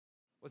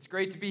Well, it's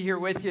great to be here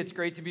with you. It's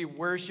great to be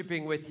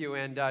worshiping with you,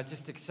 and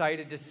just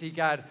excited to see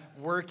God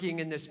working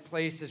in this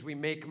place as we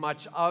make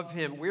much of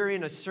Him. We're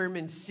in a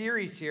sermon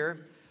series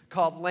here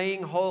called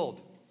Laying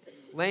Hold.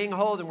 Laying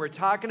Hold, and we're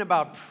talking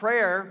about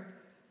prayer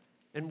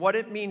and what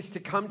it means to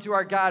come to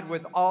our God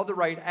with all the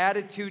right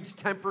attitudes,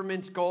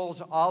 temperaments,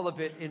 goals, all of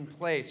it in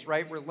place,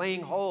 right? We're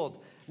laying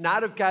hold,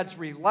 not of God's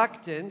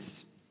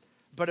reluctance,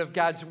 but of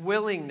God's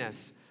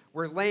willingness.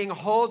 We're laying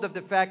hold of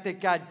the fact that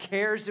God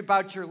cares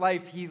about your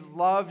life. He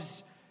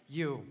loves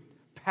you,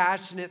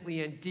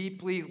 passionately and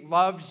deeply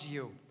loves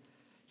you.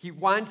 He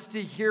wants to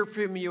hear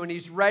from you, and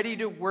He's ready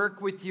to work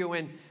with you.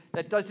 And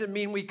that doesn't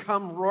mean we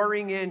come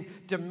roaring in,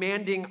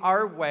 demanding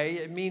our way.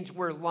 It means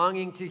we're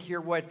longing to hear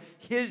what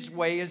His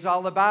way is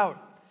all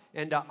about.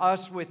 And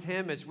us with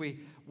Him as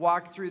we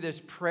walk through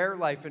this prayer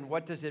life. And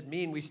what does it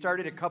mean? We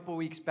started a couple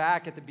weeks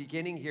back at the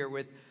beginning here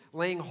with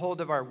laying hold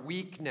of our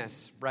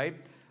weakness, right?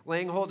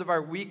 Laying hold of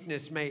our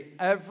weakness. May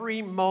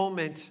every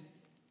moment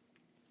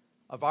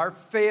of our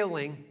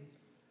failing,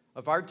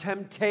 of our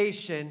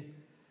temptation,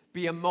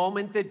 be a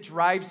moment that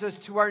drives us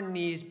to our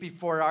knees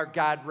before our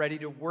God, ready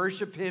to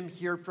worship Him,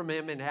 hear from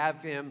Him, and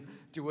have Him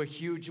do a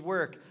huge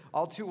work.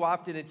 All too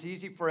often, it's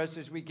easy for us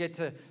as we get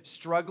to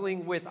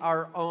struggling with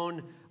our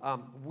own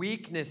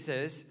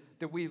weaknesses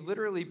that we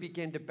literally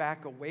begin to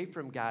back away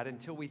from God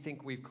until we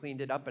think we've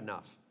cleaned it up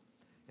enough.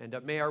 And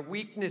may our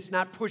weakness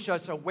not push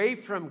us away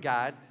from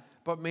God,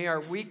 but may our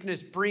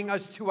weakness bring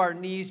us to our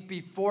knees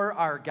before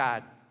our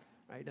God.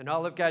 Right? And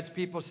all of God's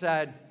people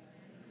said,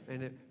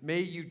 and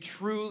may you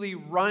truly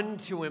run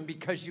to Him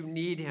because you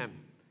need Him.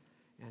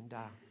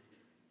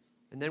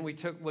 And then we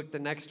looked the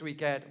next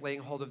week at laying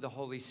hold of the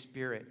Holy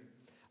Spirit.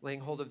 Laying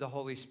hold of the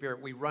Holy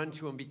Spirit. We run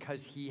to Him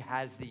because He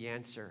has the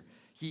answer.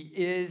 He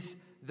is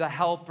the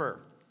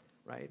helper,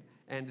 right?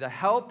 And the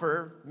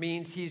helper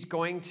means He's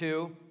going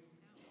to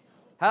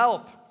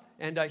help.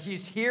 And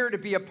He's here to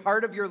be a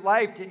part of your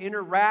life, to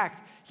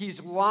interact.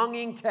 He's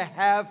longing to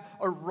have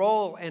a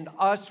role, and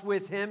us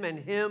with Him and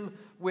Him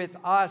with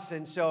us.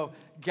 And so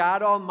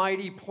God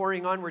Almighty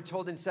pouring on, we're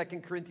told in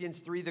 2 Corinthians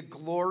 3, the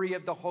glory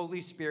of the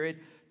Holy Spirit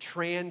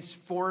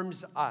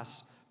transforms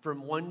us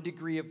from one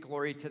degree of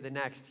glory to the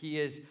next. He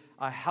is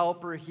a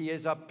helper. He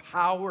is a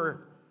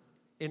power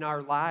in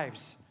our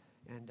lives.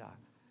 And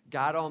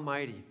God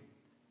Almighty,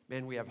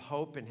 man, we have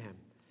hope in Him.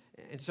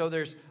 And so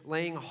there's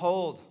laying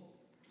hold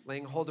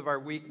of our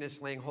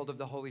weakness, laying hold of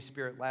the Holy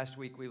Spirit. Last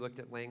week, we looked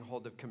at laying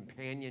hold of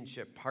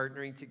companionship,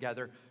 partnering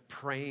together,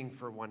 praying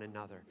for one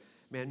another.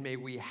 Man, may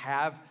we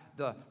have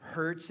the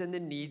hurts and the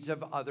needs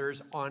of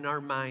others on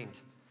our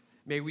mind.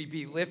 May we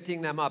be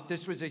lifting them up.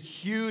 This was a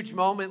huge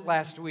moment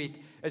last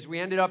week as we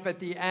ended up at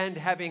the end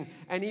having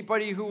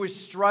anybody who was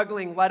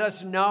struggling let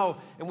us know.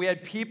 And we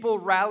had people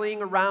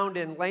rallying around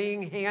and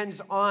laying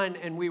hands on,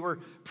 and we were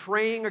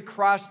praying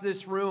across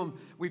this room.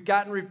 We've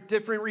gotten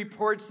different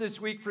reports this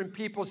week from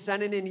people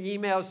sending in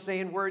emails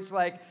saying words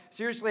like,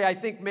 seriously, I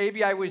think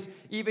maybe I was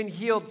even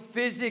healed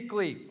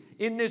physically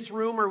in this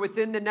room or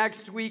within the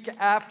next week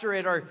after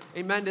it, or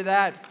amen to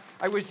that.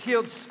 I was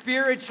healed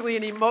spiritually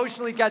and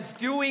emotionally. God's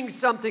doing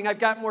something. I've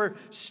got more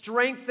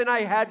strength than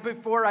I had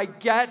before. I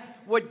get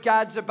what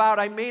God's about.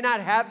 I may not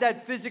have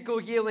that physical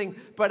healing,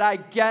 but I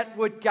get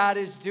what God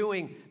is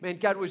doing. Man,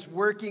 God was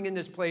working in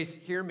this place.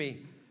 Hear me.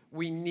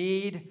 We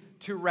need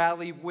to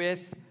rally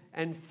with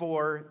and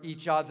for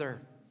each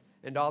other.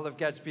 And all of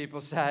God's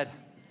people said,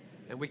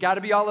 and we got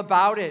to be all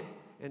about it.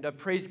 And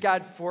praise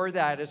God for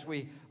that as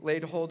we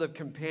laid hold of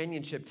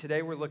companionship.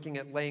 Today we're looking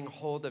at laying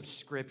hold of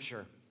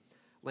Scripture.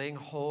 Laying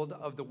hold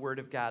of the Word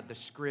of God, the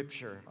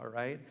Scripture, all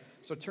right?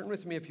 So turn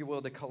with me, if you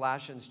will, to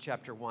Colossians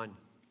chapter 1.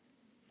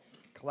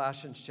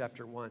 Colossians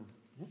chapter 1.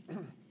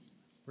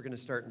 We're going to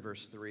start in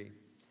verse 3.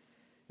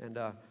 And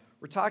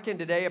we're talking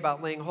today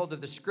about laying hold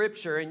of the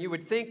Scripture, and you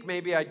would think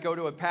maybe I'd go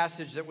to a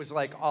passage that was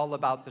like all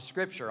about the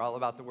Scripture, all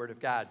about the Word of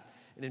God.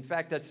 And in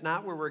fact, that's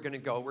not where we're going to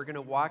go. We're going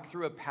to walk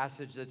through a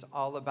passage that's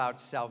all about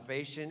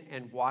salvation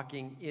and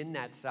walking in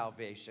that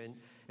salvation.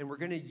 And we're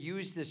going to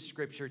use this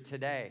Scripture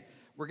today.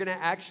 We're going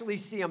to actually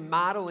see a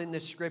model in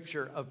this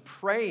Scripture of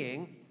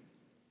praying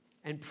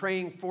and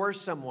praying for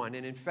someone.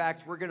 And in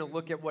fact, we're going to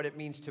look at what it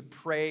means to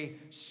pray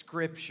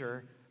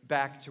Scripture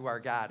back to our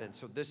God. And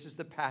so this is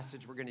the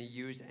passage we're going to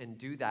use and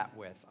do that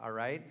with, all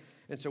right?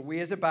 And so we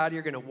as a body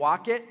are going to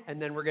walk it,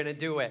 and then we're going to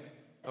do it,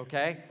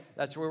 okay?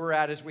 That's where we're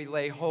at as we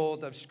lay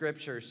hold of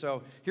Scripture.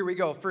 So here we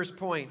go. First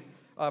point,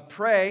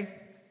 pray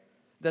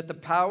that the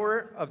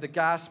power of the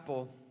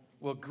gospel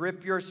will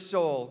grip your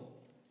soul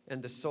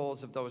and the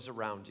souls of those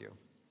around you.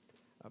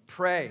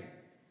 Pray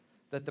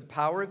that the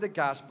power of the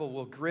gospel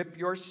will grip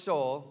your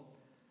soul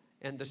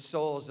and the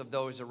souls of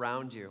those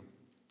around you.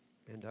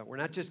 And we're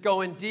not just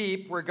going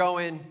deep, we're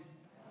going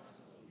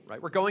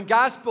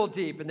gospel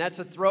deep. And that's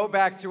a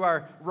throwback to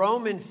our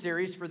Romans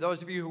series for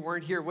those of you who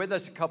weren't here with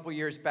us a couple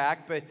years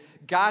back. But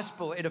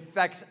gospel, it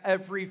affects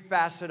every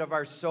facet of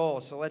our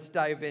soul. So let's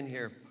dive in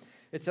here.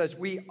 It says,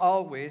 we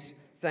always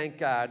thank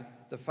God,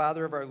 the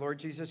Father of our Lord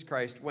Jesus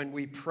Christ, when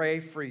we pray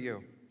for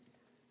you.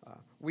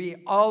 We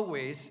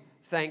always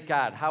thank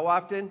God. How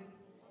often?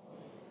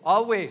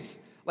 always.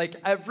 Like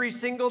every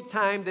single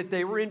time that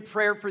they were in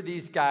prayer for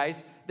these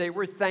guys, they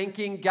were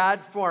thanking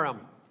God for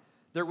them.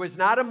 There was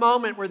not a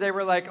moment where they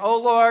were like, oh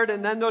Lord,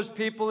 and then those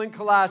people in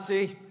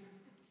Colossae.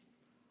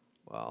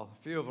 Well,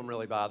 a few of them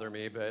really bother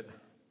me, but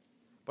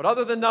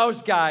other than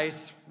those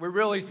guys, we're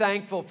really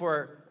thankful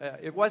for,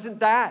 it wasn't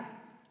that,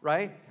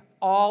 right?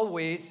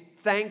 Always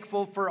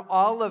thankful for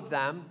all of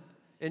them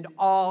and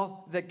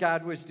all that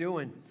God was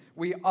doing.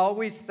 We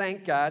always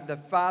thank God, the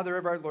Father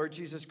of our Lord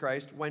Jesus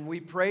Christ, when we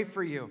pray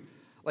for you.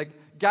 Like,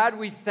 God,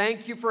 we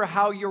thank you for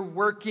how you're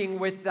working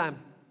with them.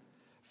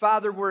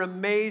 Father, we're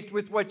amazed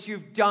with what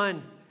you've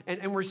done,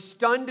 and we're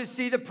stunned to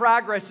see the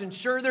progress, and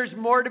sure, there's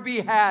more to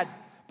be had,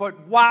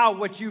 but wow,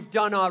 what you've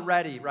done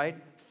already, right?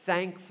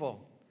 Thankful,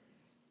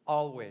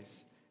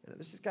 always. And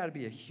this has got to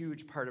be a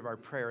huge part of our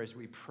prayer as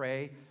we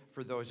pray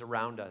for those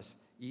around us.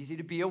 Easy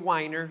to be a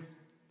whiner.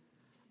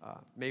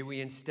 May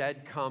we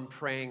instead come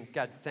praying,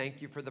 God,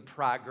 thank you for the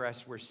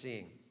progress we're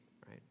seeing,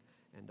 right?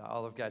 And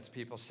all of God's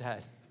people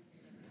said,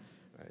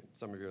 right?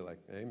 Some of you are like,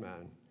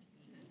 amen.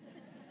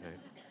 Right?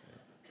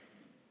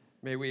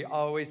 May we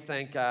always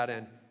thank God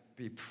and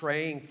be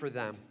praying for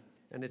them.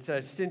 And it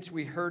says, since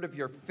we heard of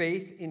your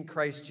faith in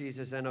Christ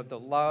Jesus and of the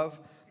love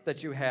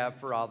that you have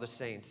for all the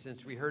saints.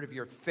 Since we heard of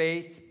your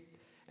faith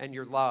and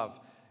your love.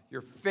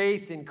 Your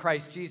faith in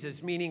Christ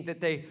Jesus, meaning that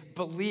they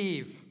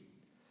believe.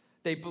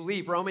 They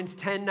believe, Romans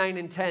 10, 9,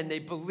 and 10, they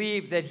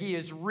believe that he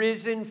is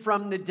risen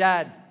from the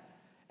dead.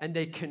 And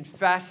they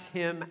confess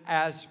him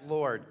as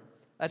Lord.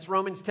 That's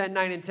Romans 10,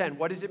 9, and 10.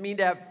 What does it mean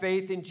to have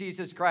faith in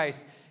Jesus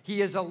Christ?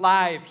 He is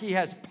alive. He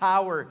has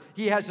power.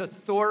 He has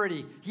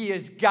authority. He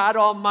is God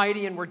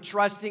Almighty, and we're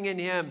trusting in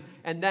him.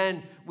 And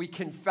then we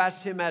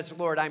confess him as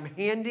Lord. I'm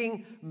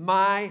handing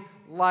my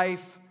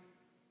life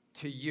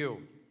to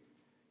you.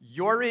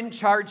 You're in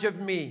charge of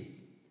me.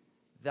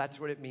 That's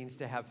what it means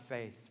to have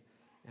faith.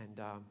 And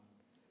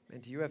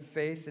do you have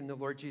faith in the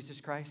Lord Jesus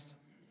Christ?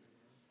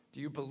 Do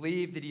you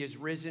believe that he is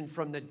risen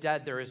from the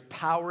dead? There is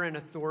power and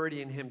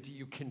authority in him. Do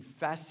you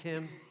confess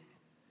him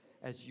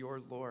as your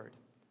Lord?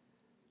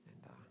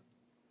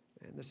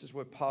 And this is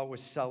what Paul was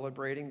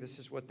celebrating. This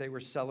is what they were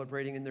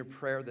celebrating in their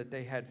prayer, that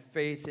they had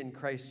faith in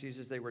Christ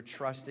Jesus. They were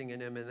trusting in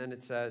him. And then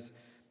it says,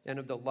 and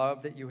of the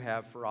love that you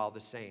have for all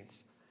the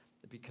saints,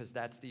 because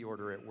that's the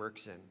order it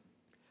works in.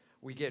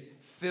 We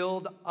get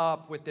filled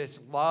up with this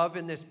love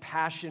and this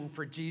passion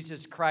for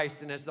Jesus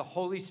Christ. And as the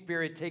Holy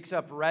Spirit takes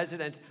up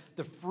residence,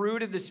 the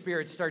fruit of the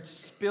Spirit starts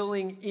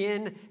spilling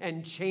in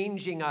and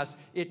changing us.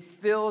 It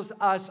fills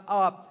us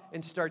up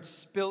and starts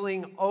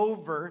spilling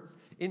over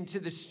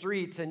into the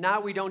streets. And now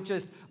we don't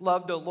just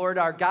love the Lord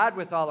our God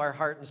with all our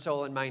heart and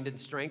soul and mind and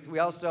strength. We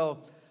also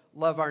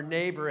love our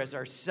neighbor as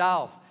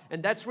ourselves.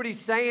 And that's what he's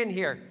saying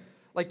here.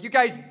 Like, you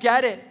guys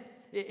get it.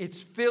 It's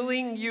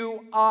filling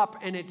you up,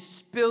 and it's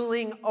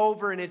spilling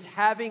over, and it's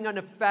having an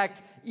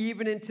effect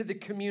even into the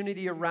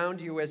community around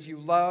you as you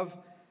love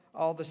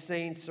all the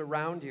saints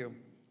around you.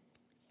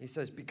 He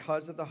says,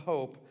 because of the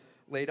hope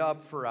laid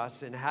up for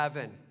us in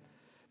heaven,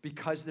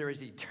 because there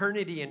is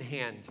eternity in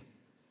hand,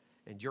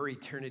 and your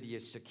eternity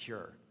is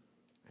secure.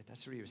 Right?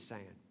 That's what he was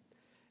saying.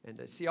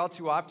 And see, all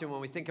too often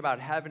when we think about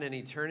heaven and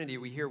eternity,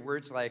 we hear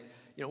words like,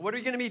 what are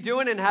you going to be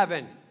doing in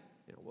heaven?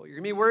 Well, you're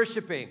going to be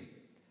worshiping.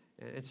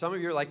 And some of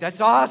you are like, that's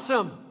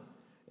awesome.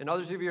 And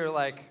others of you are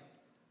like,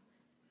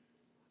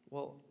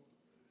 well,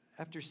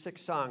 after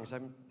 6 songs,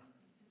 I've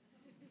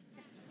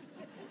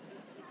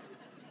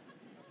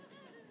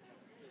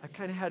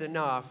kind of had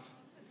enough.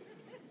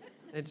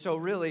 And so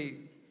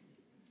really,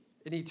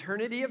 an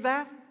eternity of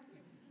that?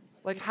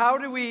 Like, how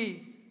do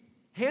we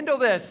handle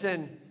this?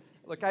 And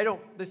look,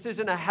 this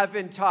isn't a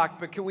heaven talk,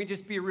 but can we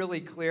just be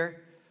really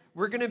clear?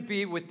 We're going to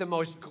be with the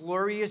most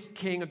glorious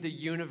King of the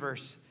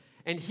universe.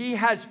 And he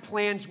has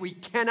plans we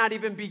cannot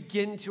even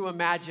begin to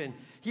imagine.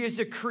 He is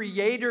a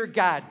creator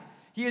God.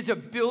 He is a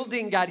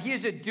building God. He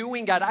is a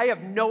doing God. I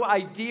have no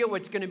idea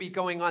what's going to be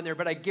going on there,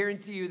 but I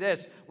guarantee you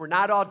this. We're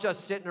not all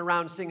just sitting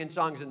around singing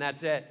songs and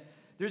that's it.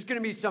 There's going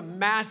to be some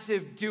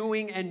massive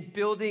doing and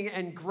building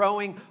and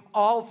growing,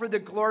 all for the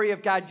glory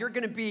of God. You're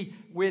going to be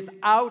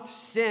without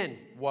sin.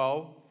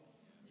 Whoa.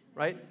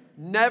 Right?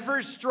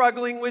 Never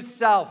struggling with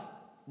self.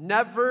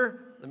 Never,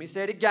 let me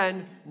say it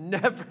again,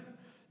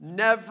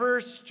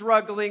 never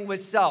struggling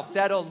with self.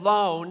 That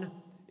alone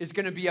is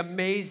going to be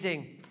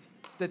amazing.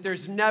 That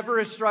there's never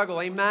a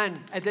struggle.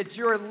 Amen. And that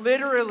you're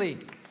literally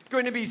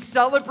going to be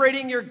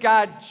celebrating your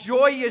God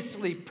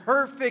joyously,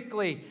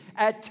 perfectly.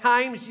 At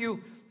times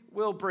you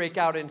will break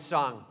out in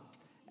song.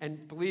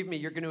 And believe me,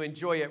 you're going to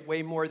enjoy it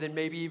way more than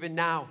maybe even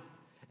now.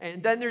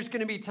 And then there's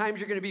going to be times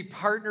you're going to be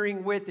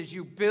partnering with as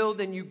you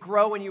build and you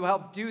grow and you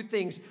help do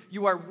things.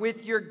 You are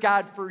with your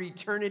God for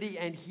eternity,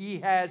 and he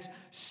has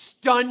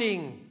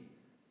stunning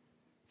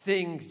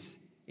things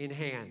in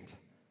hand.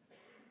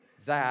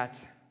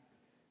 That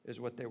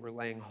is what they were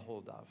laying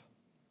hold of.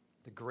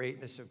 The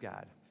greatness of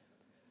God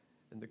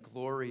and the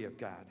glory of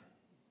God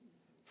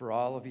for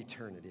all of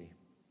eternity.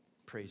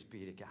 Praise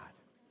be to God.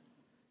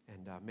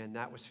 And man,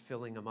 that was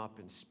filling them up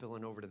and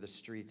spilling over to the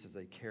streets as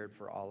they cared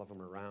for all of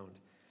them around.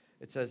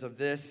 It says, of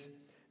this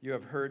you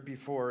have heard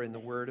before in the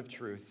word of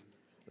truth,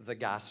 the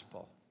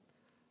gospel.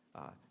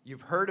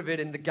 You've heard of it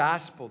in the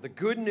gospel, the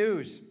good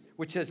news,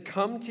 which has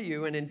come to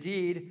you and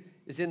indeed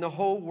is in the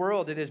whole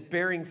world. It is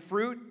bearing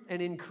fruit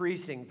and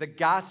increasing, the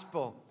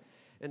gospel.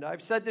 And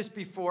I've said this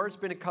before, it's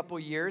been a couple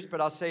years, but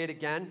I'll say it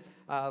again.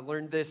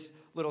 Learned this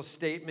little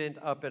statement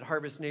up at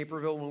Harvest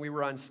Naperville when we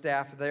were on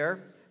staff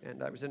there,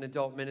 and I was in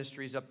adult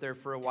ministries up there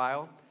for a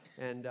while.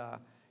 And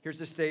here's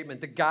the statement,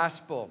 the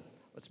gospel.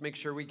 Let's make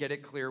sure we get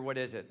it clear. What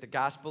is it? The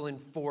gospel in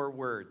 4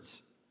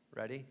 words.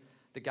 Ready?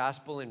 The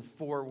gospel in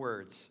 4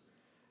 words.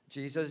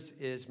 Jesus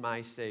is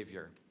my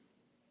Savior.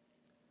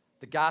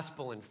 The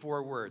gospel in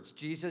 4 words.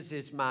 Jesus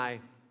is my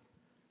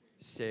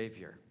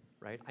Savior,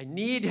 right? I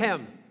need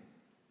him.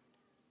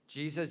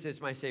 Jesus is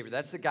my Savior.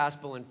 That's the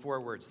gospel in 4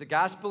 words. The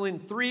gospel in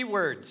 3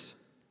 words.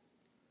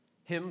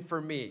 Him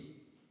for me.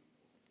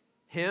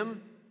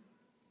 Him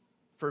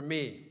for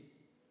me.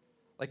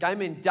 Like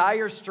I'm in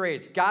dire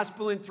straits.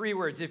 Gospel in 3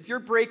 words. If you're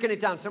breaking it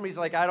down, somebody's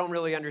like, I don't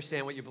really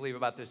understand what you believe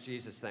about this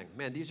Jesus thing.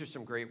 Man, these are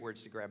some great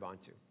words to grab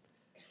onto.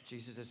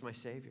 Jesus is my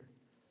Savior.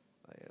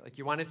 Like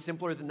you want it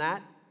simpler than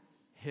that?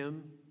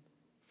 Him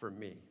for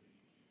me.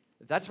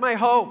 That's my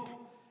hope,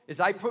 is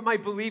I put my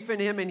belief in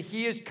him and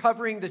he is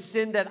covering the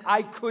sin that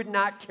I could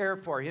not care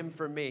for, him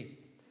for me.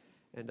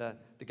 And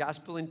the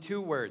gospel in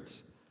 2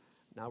 words.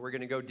 Now we're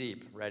going to go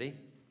deep. Ready?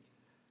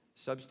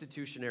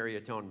 Substitutionary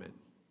atonement.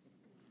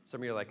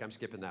 Some of you are like, I'm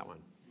skipping that one.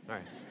 All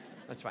right,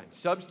 that's fine.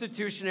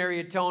 Substitutionary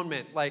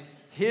atonement. Like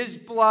his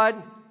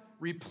blood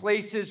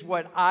replaces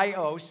what I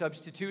owe,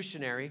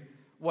 substitutionary,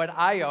 what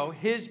I owe.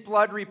 His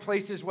blood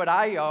replaces what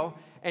I owe,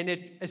 and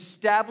it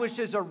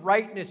establishes a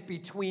rightness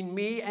between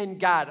me and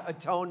God,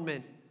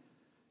 atonement.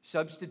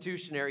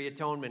 Substitutionary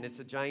atonement. It's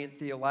a giant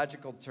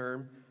theological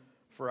term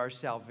for our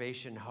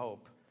salvation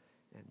hope.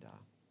 And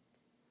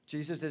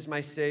Jesus is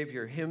my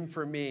Savior, him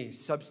for me,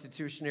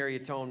 substitutionary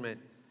atonement.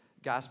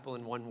 Gospel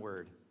in 1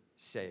 word,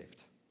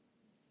 saved.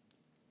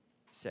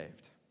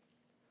 Saved.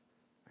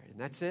 All right,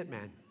 and that's it,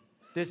 man.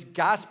 This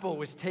gospel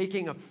was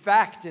taking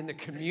effect in the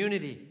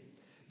community.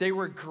 They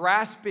were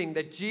grasping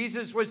that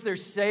Jesus was their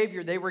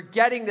Savior. They were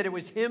getting that it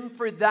was him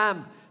for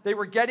them. They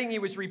were getting he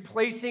was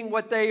replacing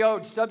what they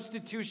owed,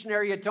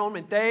 substitutionary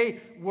atonement. They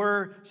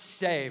were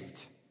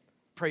saved.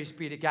 Praise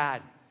be to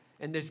God.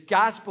 And this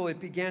gospel, it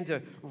began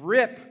to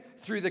rip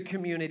through the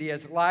community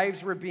as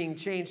lives were being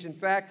changed. In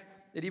fact,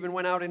 it even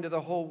went out into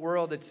the whole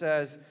world. It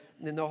says,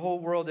 in the whole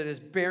world, it is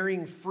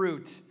bearing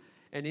fruit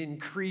and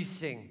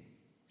increasing.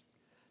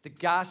 The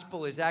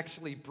gospel is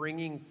actually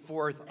bringing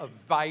forth a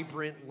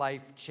vibrant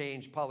life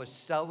change. Paul is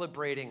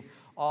celebrating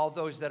all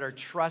those that are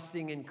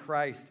trusting in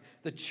Christ,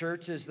 the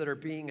churches that are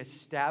being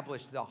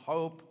established, the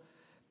hope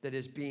that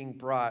is being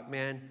brought.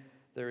 Man,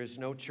 there is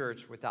no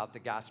church without the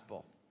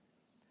gospel.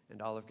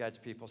 And all of God's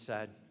people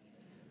said,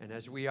 and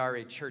as we are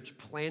a church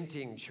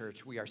planting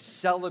church, we are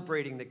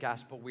celebrating the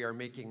gospel. We are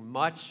making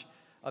much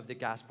of the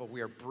gospel.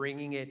 We are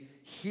bringing it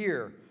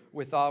here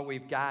with all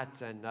we've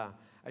got. And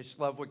I just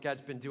love what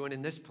God's been doing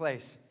in this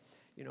place.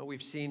 You know,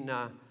 we've seen,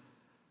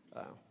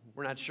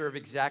 we're not sure of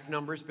exact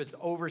numbers, but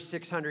over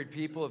 600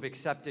 people have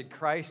accepted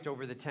Christ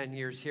over the 10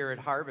 years here at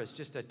Harvest.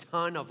 Just a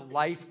ton of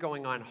life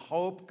going on,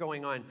 hope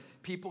going on,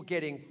 people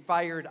getting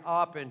fired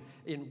up, and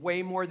in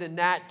way more than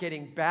that,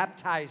 getting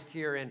baptized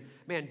here, and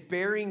man,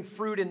 bearing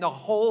fruit in the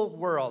whole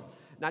world.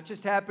 Not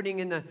just happening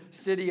in the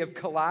city of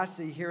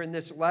Colossae here in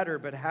this letter,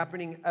 but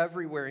happening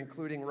everywhere,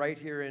 including right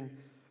here in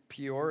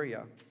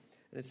Peoria.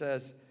 And it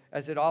says,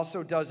 as it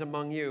also does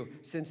among you,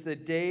 since the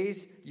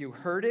days you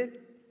heard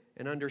it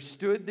and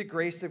understood the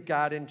grace of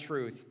God in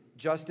truth,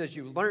 just as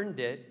you learned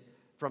it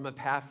from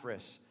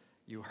Epaphras.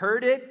 You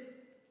heard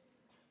it,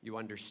 you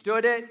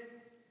understood it,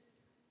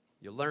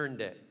 you learned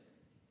it.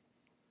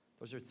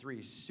 Those are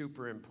 3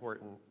 super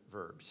important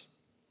verbs.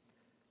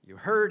 You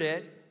heard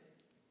it,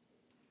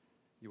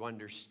 you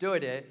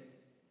understood it,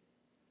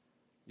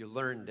 you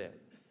learned it.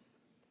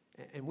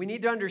 And we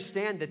need to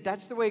understand that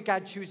that's the way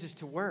God chooses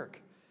to work.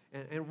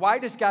 And why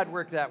does God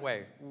work that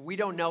way? We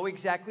don't know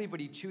exactly,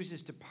 but he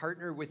chooses to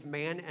partner with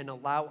man and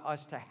allow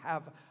us to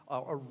have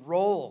a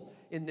role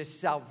in this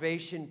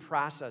salvation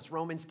process.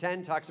 Romans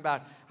 10 talks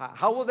about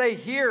how will they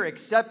hear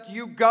except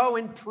you go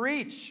and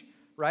preach,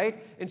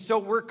 right? And so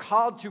we're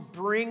called to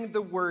bring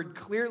the word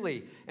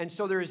clearly. And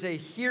so there is a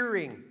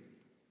hearing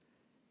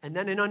and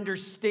then an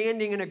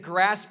understanding and a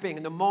grasping.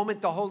 And the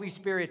moment the Holy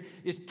Spirit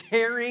is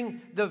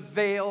tearing the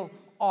veil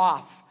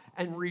off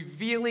and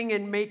revealing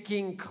and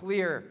making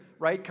clear,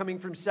 right? Coming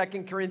from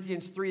 2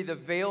 Corinthians 3, the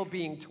veil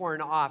being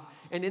torn off.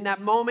 And in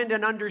that moment,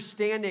 an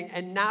understanding,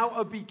 and now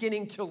a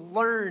beginning to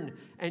learn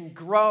and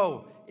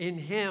grow in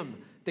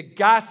him. The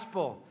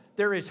gospel.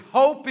 There is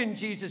hope in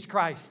Jesus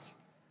Christ.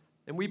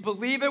 And we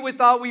believe it with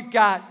all we've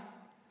got.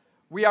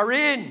 We are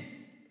in,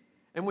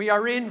 and we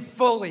are in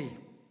fully.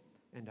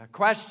 And a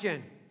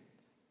question,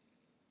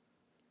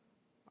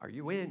 are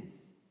you in?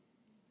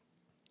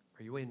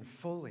 Are you in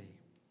fully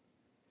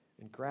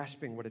and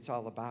grasping what it's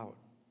all about?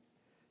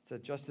 It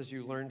said, just as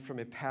you learned from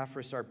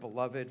Epaphras, our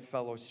beloved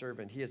fellow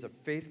servant, he is a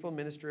faithful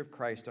minister of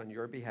Christ on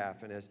your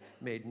behalf and has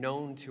made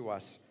known to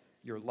us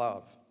your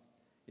love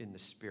in the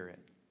Spirit.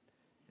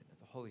 And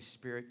the Holy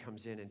Spirit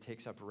comes in and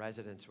takes up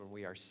residence when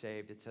we are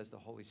saved. It says the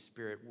Holy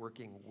Spirit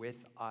working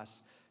with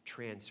us,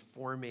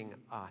 transforming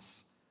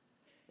us.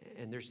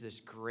 And there's this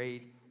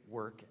great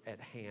work at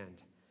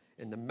hand.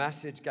 And the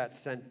message got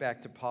sent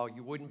back to Paul.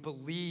 You wouldn't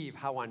believe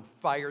how on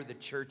fire the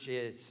church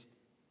is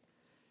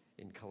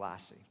in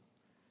Colossae.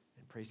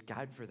 And praise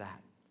God for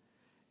that.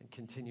 And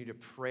continue to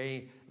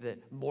pray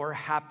that more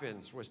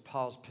happens was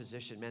Paul's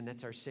position. Man,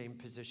 that's our same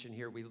position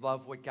here. We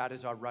love what God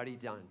has already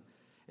done.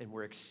 And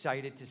we're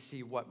excited to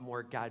see what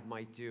more God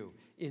might do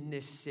in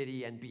this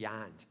city and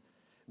beyond.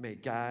 May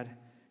God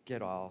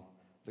get all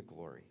the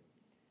glory.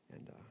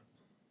 And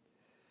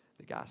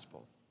the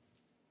gospel.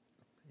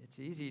 It's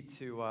easy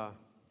to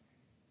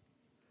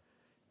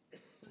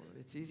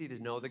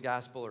know the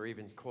gospel or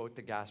even quote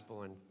the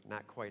gospel and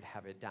not quite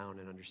have it down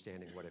and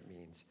understanding what it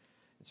means.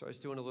 And so I was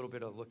doing a little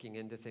bit of looking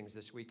into things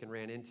this week and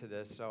ran into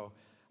this. So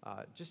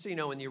just so you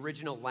know, in the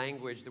original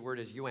language, the word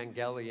is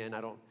euangelion.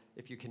 I don't,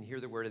 if you can hear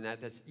the word in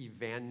that, that's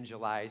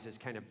evangelize is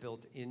kind of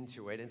built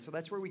into it. And so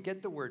that's where we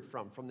get the word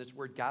from this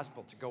word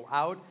gospel, to go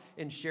out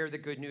and share the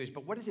good news.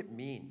 But what does it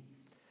mean?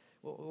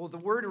 Well, the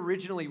word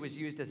originally was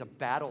used as a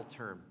battle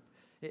term.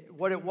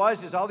 What it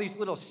was is all these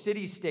little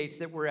city-states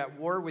that were at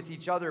war with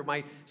each other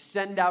might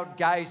send out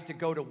guys to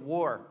go to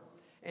war.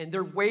 And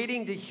they're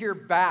waiting to hear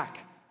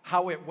back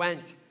how it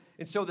went.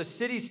 And so the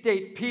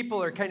city-state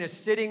people are kind of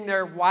sitting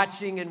there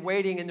watching and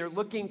waiting, and they're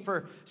looking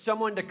for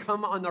someone to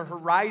come on the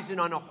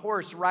horizon on a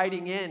horse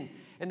riding in.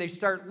 And they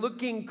start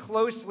looking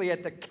closely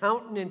at the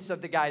countenance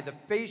of the guy, the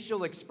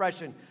facial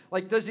expression.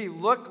 Like, does he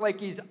look like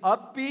he's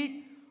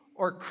upbeat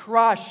or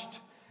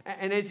crushed?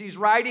 And as he's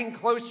riding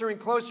closer and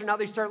closer, now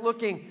they start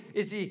looking,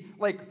 is he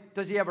like,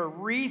 does he have a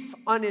wreath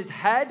on his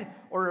head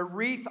or a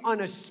wreath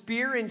on a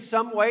spear in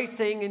some way,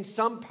 saying in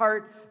some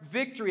part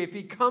victory? If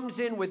he comes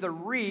in with a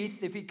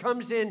wreath, if he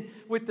comes in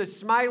with the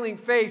smiling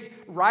face,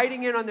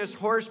 riding in on this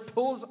horse,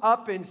 pulls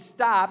up and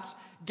stops,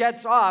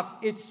 gets off,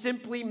 it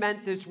simply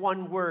meant this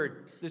one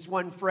word, this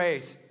one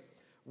phrase.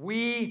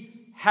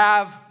 We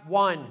have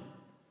won.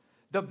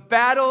 The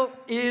battle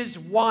is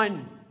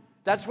won.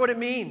 That's what it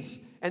means.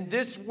 And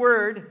this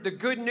word, the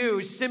good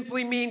news,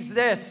 simply means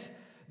this.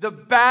 The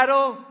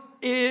battle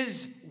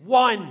is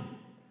won.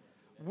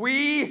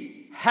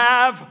 We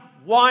have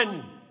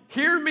won.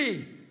 Hear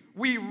me.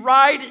 We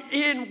ride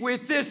in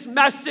with this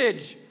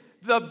message.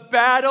 The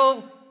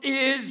battle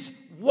is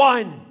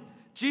won.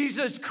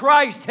 Jesus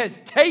Christ has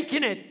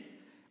taken it.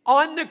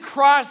 On the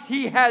cross,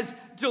 he has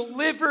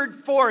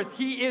delivered forth.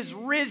 He is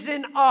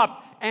risen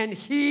up, and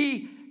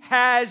he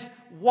has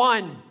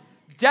won.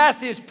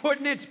 Death is put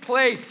in its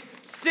place.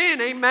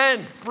 Sin,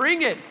 amen.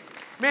 Bring it.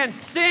 Man,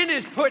 sin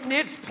is put in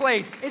its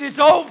place. It is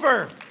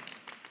over.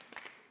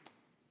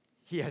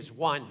 He has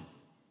won.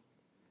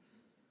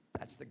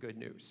 That's the good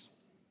news.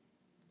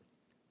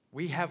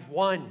 We have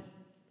won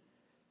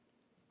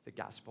the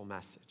gospel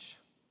message.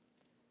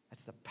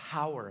 That's the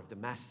power of the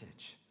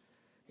message.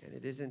 And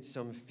it isn't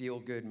some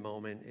feel-good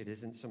moment. It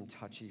isn't some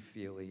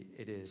touchy-feely.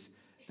 It is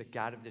the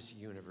God of this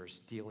universe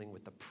dealing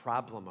with the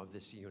problem of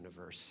this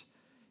universe.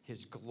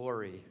 His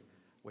glory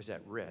was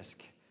at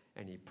risk,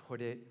 and he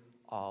put it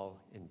all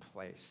in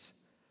place.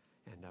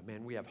 And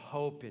man, we have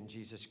hope in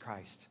Jesus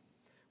Christ.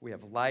 We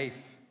have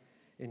life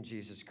in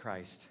Jesus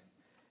Christ,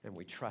 and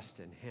we trust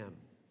in him.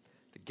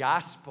 The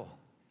gospel,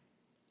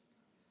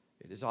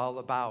 it is all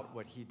about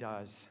what he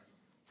does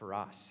for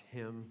us,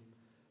 him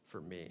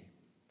for me.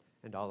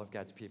 And all of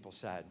God's people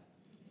said.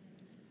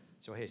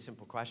 So hey,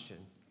 simple question.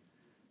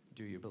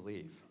 Do you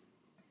believe?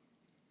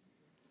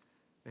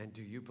 And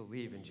do you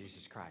believe in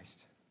Jesus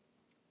Christ?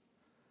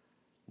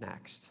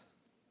 Next,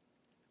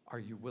 are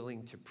you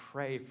willing to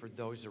pray for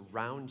those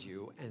around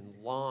you and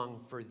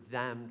long for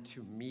them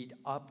to meet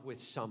up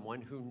with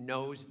someone who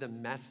knows the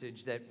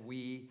message that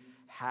we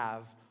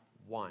have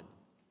won?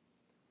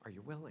 Are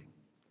you willing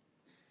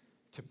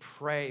to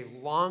pray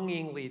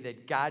longingly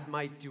that God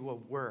might do a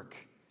work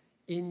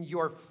in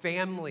your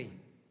family,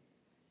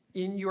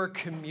 in your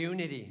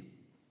community,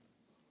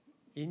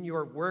 in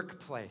your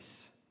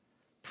workplace?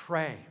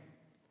 Pray.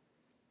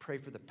 Pray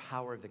for the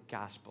power of the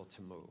gospel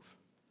to move.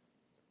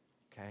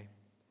 Okay?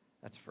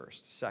 That's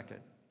first.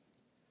 Second,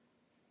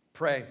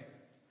 pray.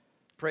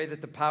 Pray that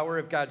the power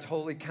of God's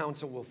holy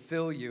counsel will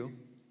fill you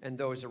and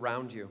those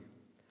around you.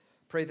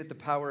 Pray that the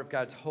power of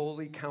God's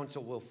holy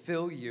counsel will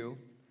fill you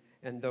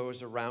and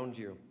those around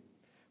you.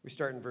 We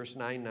start in verse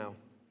 9 now.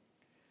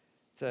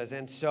 It says,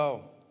 and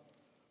so,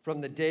 from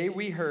the day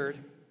we heard,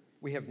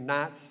 we have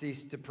not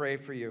ceased to pray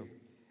for you,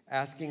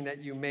 asking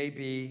that you may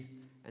be,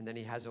 and then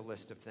he has a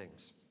list of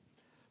things.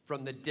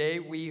 From the day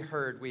we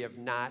heard, we have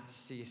not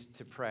ceased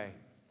to pray.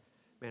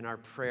 Man, our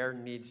prayer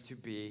needs to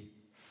be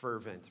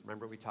fervent.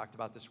 Remember, we talked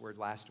about this word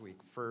last week,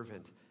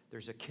 fervent.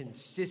 There's a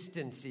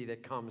consistency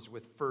that comes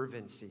with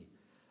fervency,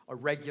 a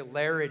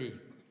regularity.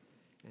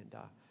 And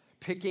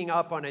picking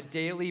up on a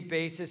daily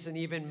basis and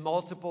even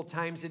multiple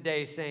times a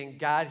day saying,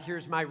 God,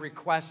 here's my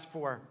request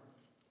for.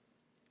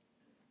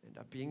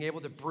 And being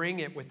able to bring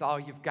it with all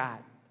you've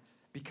got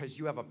because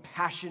you have a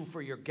passion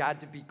for your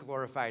God to be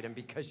glorified and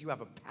because you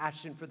have a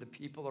passion for the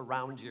people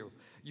around you.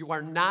 You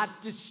are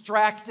not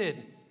distracted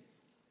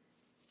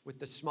with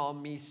the small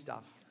me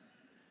stuff.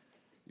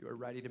 You are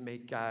ready to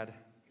make God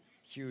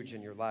huge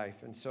in your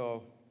life. And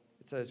so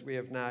it says, we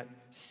have not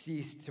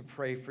ceased to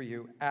pray for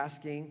you,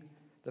 asking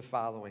the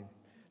following,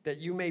 that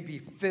you may be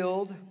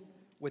filled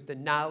with the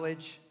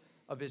knowledge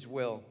of his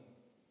will.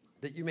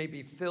 That you may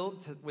be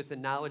filled with the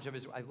knowledge of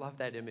his will. I love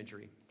that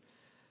imagery.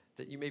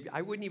 That you may be,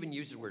 I wouldn't even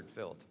use the word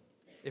filled.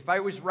 If I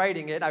was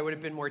writing it, I would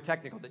have been more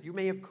technical. That you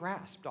may have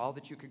grasped all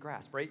that you could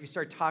grasp, right? You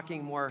start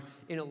talking more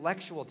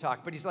intellectual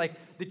talk. But he's like,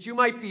 that you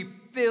might be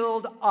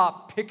filled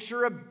up.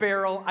 Picture a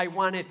barrel. I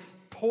want it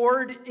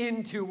poured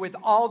into with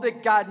all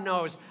that God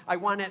knows. I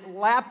want it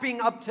lapping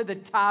up to the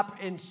top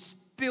and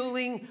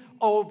spilling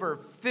over,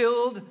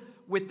 filled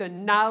with the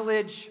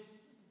knowledge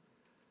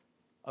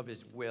of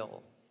his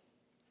will.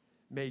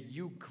 May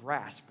you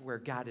grasp where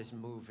God is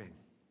moving.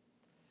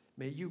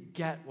 May you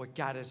get what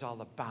God is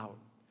all about.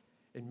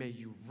 And may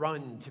you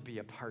run to be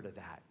a part of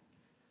that.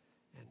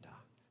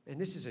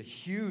 And this is a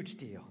huge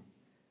deal.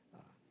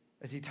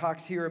 As he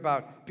talks here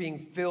about being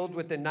filled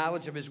with the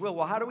knowledge of his will.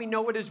 Well, how do we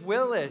know what his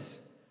will is?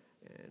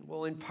 And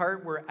well, in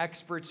part, we're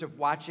experts of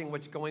watching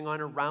what's going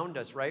on around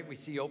us, right? We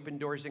see open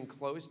doors and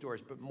closed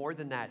doors. But more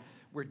than that,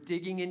 we're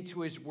digging into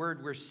his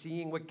word. We're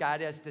seeing what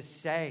God has to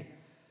say.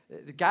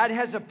 God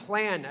has a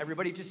plan.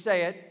 Everybody just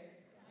say it.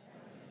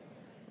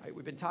 Right,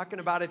 we've been talking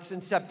about it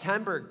since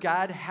September.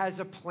 God has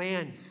a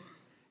plan.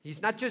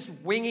 He's not just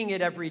winging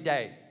it every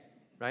day,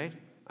 right?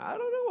 I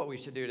don't know what we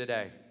should do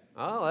today.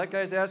 Oh, that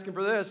guy's asking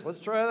for this. Let's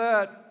try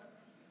that.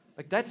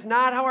 Like, that's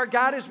not how our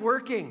God is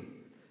working.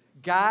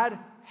 God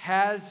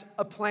has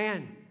a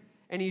plan.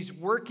 And he's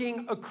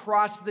working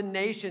across the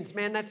nations.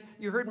 Man,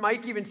 you heard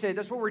Mike even say,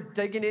 that's what we're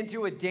digging into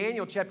with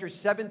Daniel chapter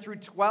 7 through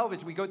 12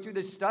 as we go through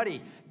this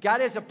study.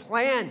 God has a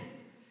plan,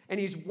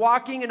 and he's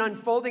walking and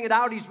unfolding it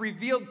out. He's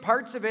revealed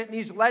parts of it, and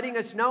he's letting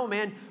us know,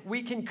 man,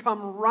 we can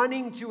come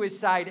running to his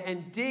side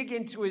and dig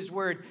into his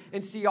word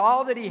and see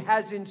all that he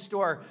has in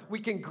store. We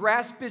can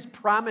grasp his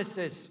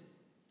promises.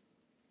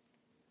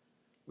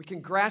 We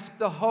can grasp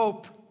the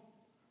hope.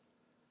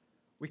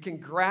 We can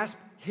grasp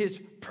his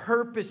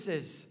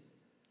purposes.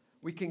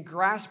 We can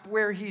grasp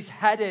where he's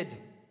headed,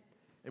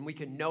 and we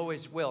can know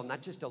his will,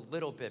 not just a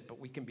little bit, but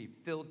we can be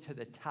filled to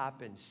the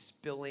top and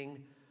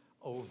spilling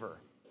over.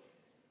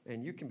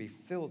 And you can be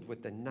filled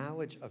with the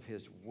knowledge of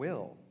his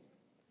will.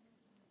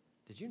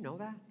 Did you know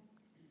that?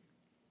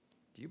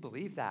 Do you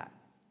believe that?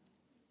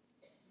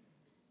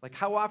 Like,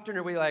 how often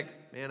are we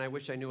like, man, I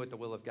wish I knew what the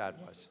will of God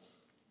was?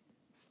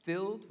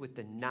 Filled with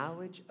the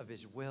knowledge of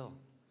his will.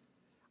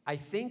 I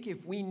think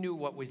if we knew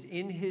what was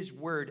in his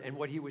word and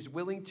what he was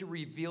willing to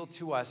reveal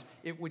to us,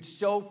 it would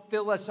so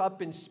fill us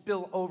up and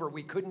spill over,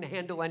 we couldn't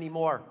handle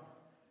anymore.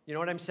 You know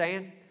what I'm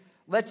saying?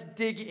 Let's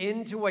dig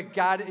into what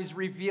God is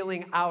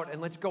revealing out,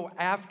 and let's go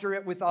after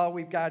it with all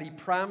we've got. He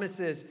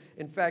promises.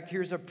 In fact,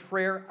 here's a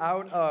prayer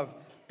out of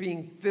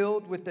being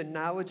filled with the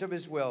knowledge of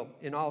his will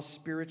in all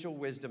spiritual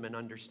wisdom and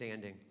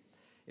understanding.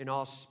 In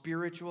all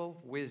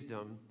spiritual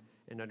wisdom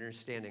and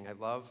understanding. I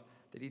love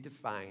that he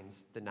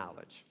defines the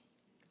knowledge.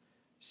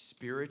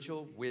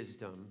 Spiritual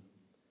wisdom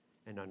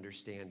and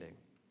understanding.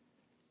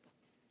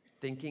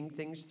 Thinking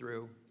things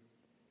through,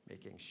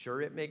 making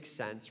sure it makes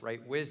sense,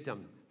 right?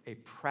 Wisdom, a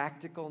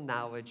practical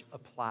knowledge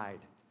applied.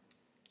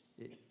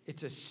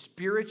 It's a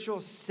spiritual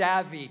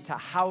savvy to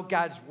how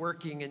God's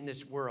working in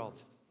this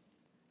world,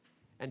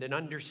 and an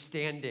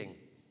understanding,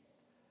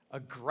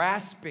 a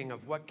grasping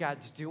of what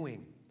God's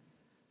doing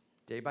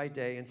day by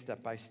day and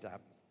step by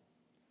step.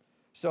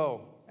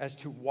 So, as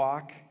to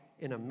walk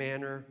in a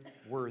manner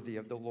worthy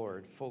of the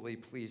Lord, fully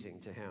pleasing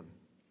to him.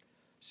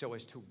 So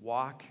as to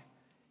walk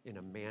in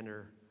a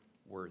manner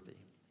worthy.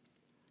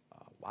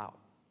 Wow.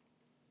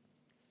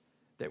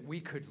 That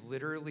we could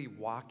literally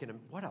walk in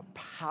what a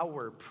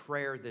power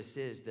prayer this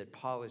is that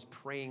Paul is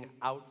praying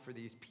out for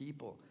these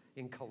people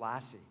in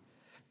Colossae.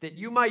 That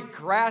you might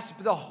grasp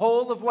the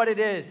whole of what it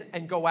is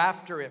and go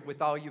after it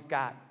with all you've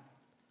got.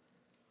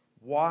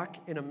 Walk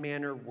in a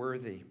manner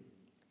worthy.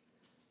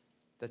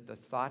 That the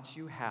thoughts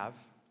you have,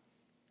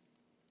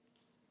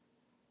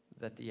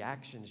 that the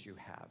actions you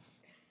have,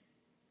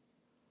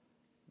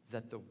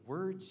 that the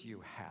words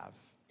you have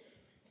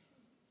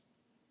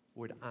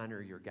would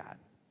honor your God.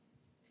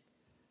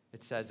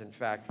 It says, in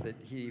fact, that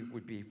he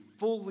would be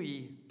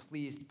fully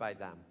pleased by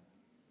them.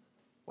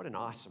 What an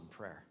awesome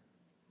prayer.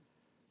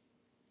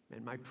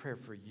 And my prayer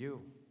for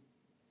you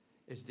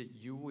is that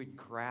you would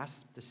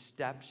grasp the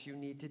steps you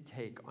need to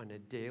take on a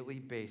daily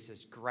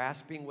basis,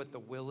 grasping what the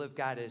will of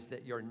God is,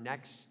 that your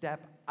next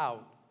step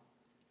out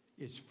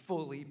is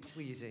fully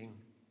pleasing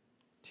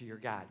to your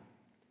God,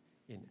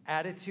 in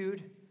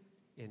attitude,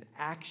 in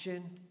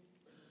action,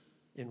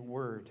 in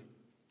word.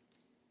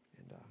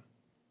 And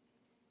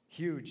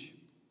huge,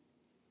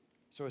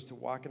 so as to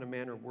walk in a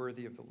manner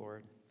worthy of the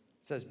Lord,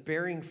 It says,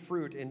 bearing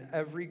fruit in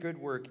every good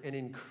work and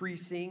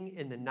increasing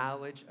in the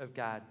knowledge of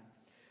God.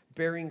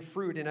 Bearing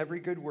fruit in every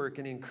good work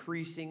and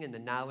increasing in the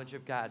knowledge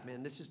of God.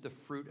 Man, this is the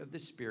fruit of the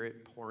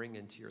Spirit pouring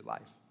into your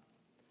life.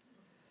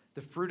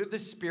 The fruit of the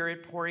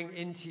Spirit pouring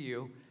into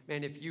you.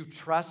 Man, if you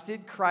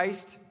trusted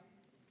Christ,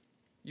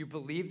 you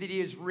believe that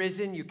he is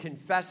risen, you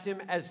confess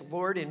him as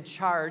Lord in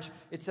charge.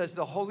 It says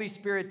the Holy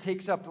Spirit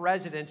takes up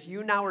residence.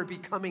 You now are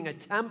becoming a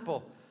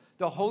temple.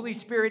 The Holy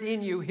Spirit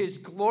in you, his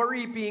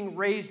glory being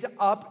raised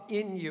up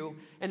in you.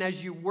 And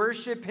as you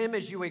worship him,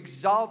 as you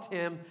exalt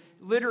him,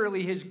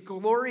 literally his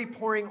glory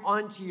pouring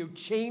onto you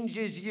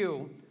changes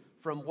you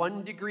from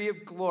one degree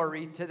of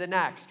glory to the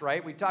next,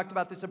 right? We talked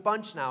about this a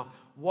bunch now.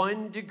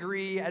 1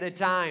 degree at a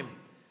time.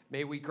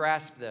 May we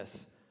grasp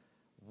this.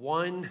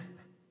 1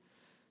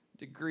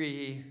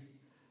 degree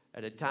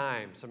at a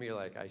time. Some of you are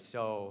like, I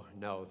so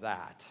know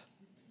that.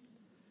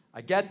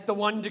 I get the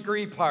 1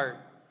 degree part.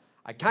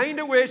 I kind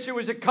of wish it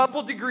was a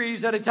couple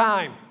degrees at a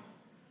time.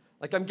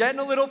 Like I'm getting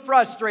a little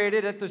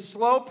frustrated at the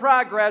slow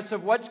progress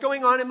of what's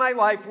going on in my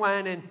life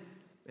and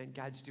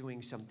God's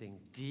doing something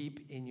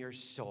deep in your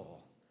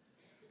soul.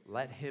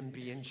 Let him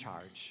be in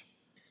charge.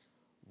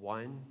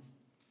 1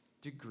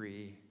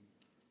 degree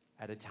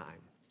at a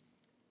time.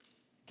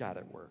 God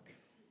at work.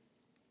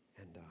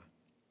 And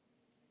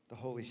the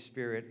Holy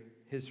Spirit,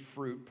 his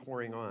fruit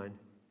pouring on,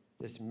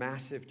 this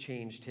massive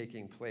change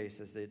taking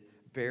place as it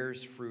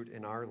bears fruit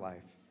in our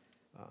life.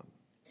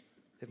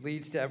 It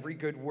leads to every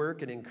good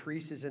work and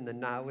increases in the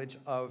knowledge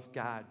of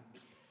God.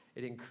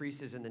 It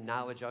increases in the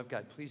knowledge of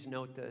God. Please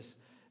note this.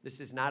 This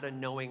is not a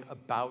knowing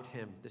about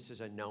him. This is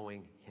a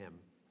knowing him.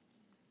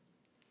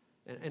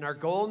 And our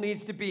goal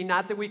needs to be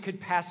not that we could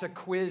pass a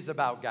quiz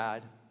about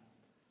God,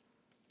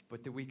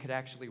 but that we could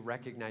actually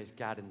recognize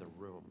God in the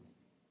room.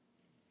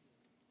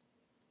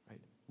 Right?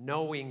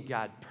 Knowing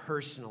God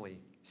personally,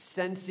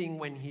 sensing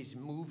when he's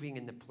moving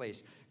in the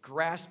place,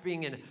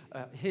 grasping in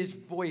his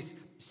voice,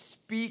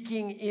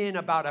 speaking in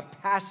about a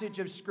passage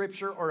of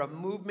Scripture or a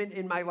movement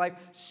in my life,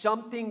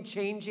 something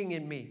changing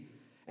in me.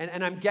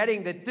 And I'm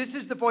getting that this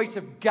is the voice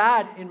of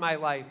God in my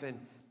life. And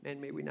man,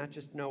 may we not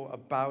just know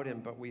about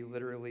him, but we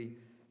literally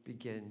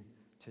begin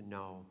to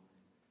know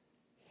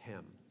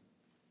him.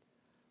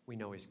 We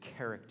know his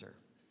character.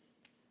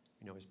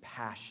 We know his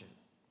passion.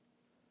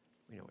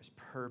 We know his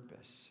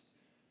purpose.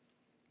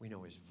 We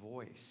know his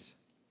voice.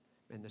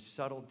 And the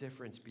subtle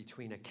difference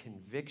between a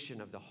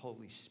conviction of the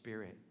Holy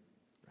Spirit,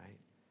 right,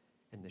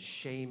 and the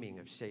shaming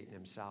of Satan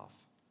himself.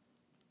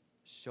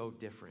 So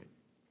different.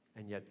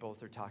 And yet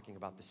both are talking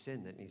about the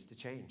sin that needs to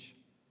change,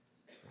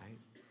 right?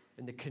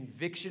 And the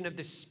conviction of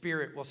the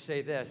Spirit will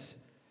say this,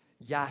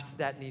 yes,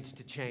 that needs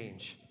to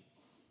change.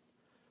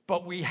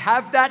 But we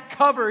have that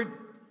covered,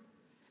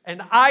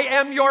 and I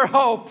am your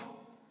hope.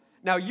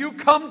 Now you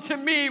come to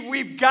me,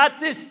 we've got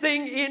this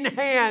thing in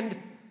hand.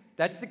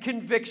 That's the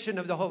conviction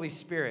of the Holy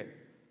Spirit.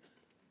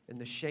 And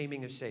the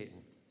shaming of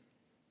Satan,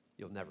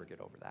 you'll never get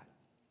over that.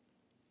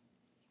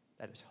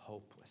 That is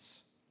hopeless.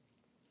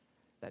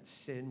 That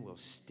sin will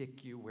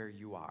stick you where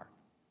you are.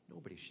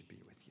 Nobody should be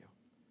with you.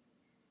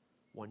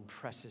 One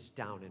presses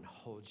down and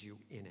holds you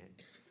in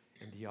it,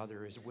 and the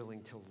other is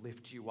willing to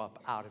lift you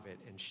up out of it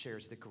and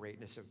shares the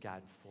greatness of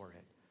God for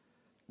it.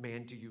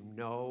 Man, do you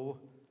know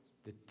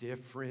the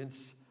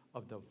difference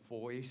of the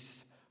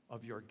voice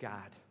of your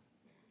God?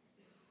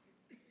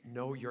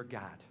 Know your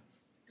God.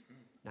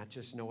 Not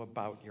just know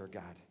about your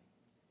God.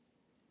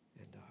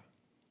 And it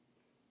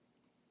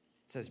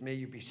says, may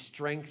you be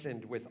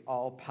strengthened with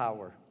all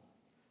power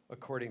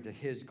according to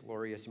his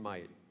glorious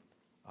might.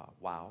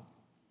 Wow.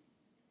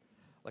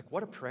 Like,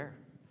 what a prayer.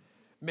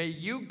 May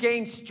you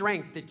gain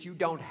strength that you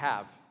don't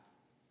have.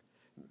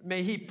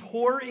 May he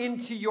pour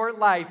into your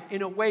life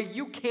in a way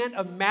you can't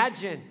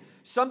imagine,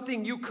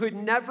 something you could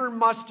never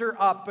muster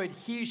up, but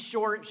he's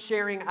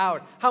sharing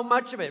out. How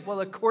much of it?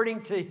 Well,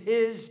 according to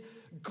his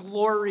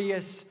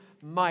glorious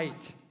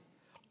might.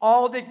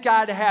 All that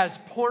God has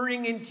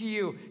pouring into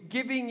you,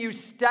 giving you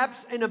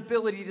steps and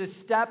ability to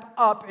step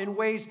up in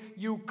ways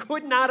you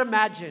could not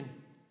imagine.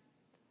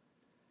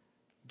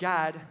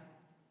 God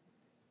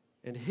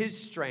and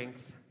his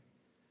strength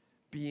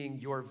being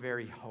your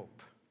very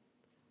hope.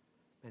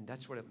 And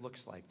that's what it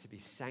looks like to be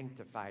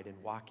sanctified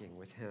and walking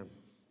with him.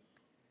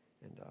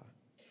 And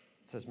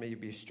it says, may you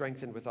be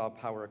strengthened with all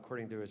power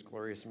according to his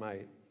glorious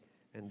might.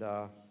 And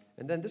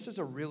then this is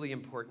a really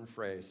important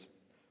phrase.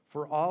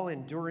 For all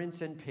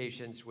endurance and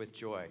patience with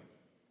joy.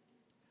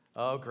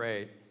 Oh,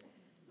 great.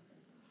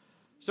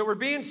 So we're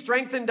being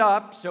strengthened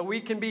up so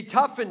we can be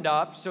toughened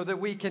up so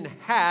that we can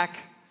hack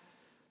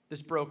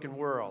this broken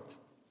world.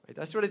 Right?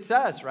 That's what it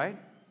says, right?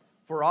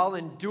 For all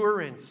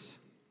endurance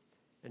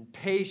and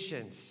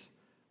patience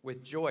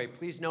with joy.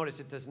 Please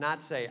notice it does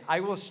not say, I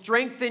will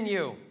strengthen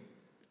you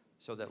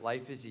so that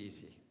life is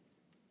easy.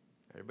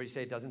 Everybody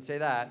say it doesn't say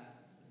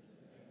that.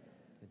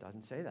 It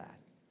doesn't say that.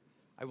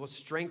 I will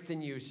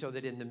strengthen you so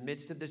that in the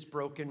midst of this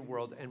broken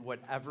world and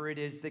whatever it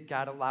is that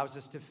God allows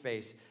us to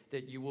face,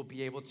 that you will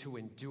be able to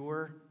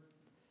endure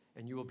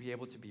and you will be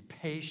able to be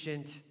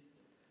patient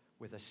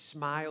with a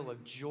smile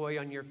of joy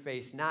on your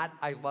face. Not,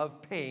 I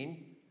love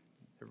pain.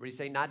 Everybody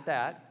say, not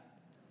that.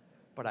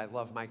 But I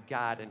love my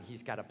God, and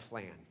he's got a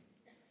plan.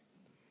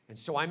 And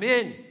so I'm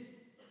in.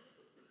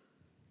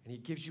 And he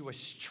gives you a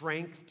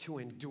strength to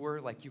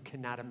endure like you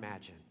cannot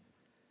imagine.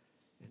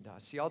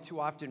 And see, all too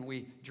often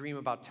we dream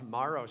about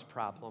tomorrow's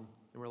problem,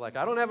 and we're like,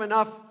 I don't have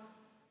enough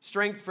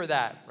strength for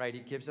that, right? He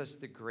gives us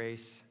the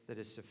grace that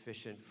is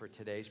sufficient for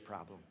today's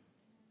problem,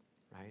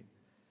 right?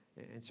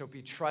 And so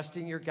be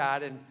trusting your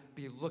God and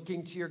be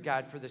looking to your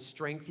God for the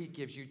strength he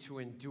gives you to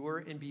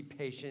endure and be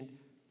patient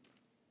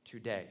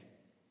today.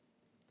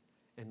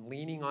 And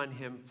leaning on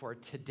him for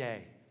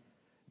today.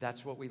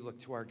 That's what we look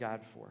to our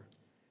God for.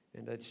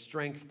 And it's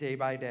strength day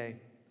by day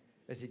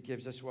as he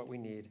gives us what we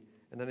need.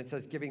 And then it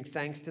says, giving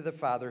thanks to the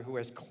Father who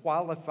has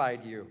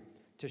qualified you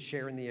to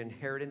share in the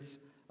inheritance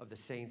of the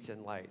saints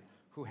in light.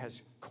 Who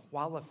has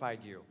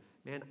qualified you.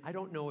 Man, I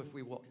don't know if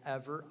we will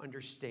ever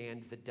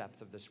understand the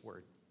depth of this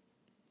word.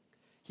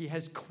 He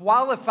has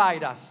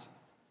qualified us.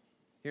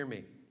 Hear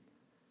me.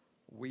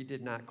 We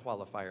did not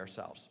qualify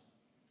ourselves.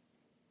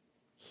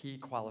 He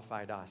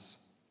qualified us.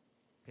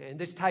 And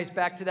this ties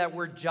back to that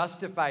word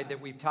justified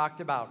that we've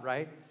talked about,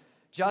 right?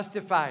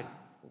 Justified.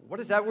 What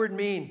does that word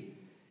mean?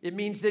 It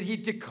means that he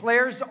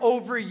declares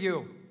over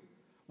you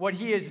what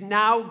he is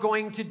now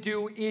going to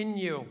do in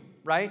you,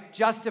 right?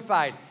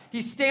 Justified.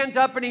 He stands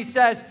up and he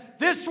says,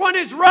 this one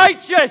is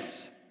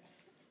righteous,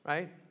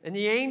 right? And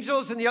the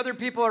angels and the other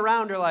people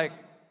around are like,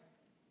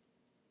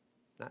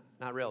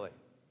 not really.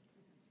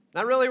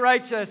 Not really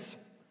righteous.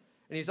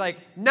 And he's like,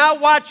 now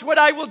watch what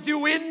I will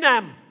do in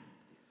them.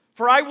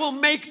 For I will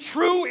make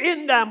true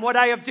in them what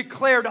I have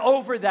declared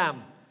over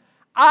them.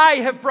 I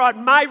have brought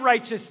my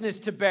righteousness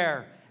to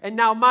bear. And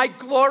now my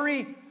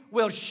glory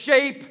will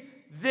shape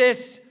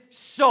this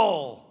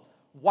soul.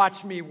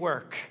 Watch me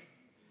work.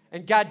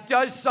 And God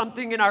does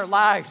something in our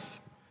lives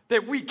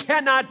that we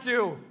cannot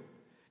do.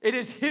 It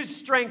is his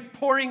strength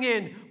pouring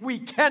in. We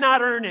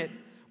cannot earn it.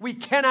 We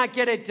cannot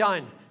get it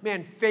done.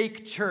 Man,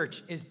 fake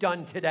church is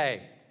done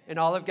today. And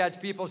all of God's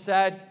people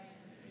said,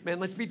 man,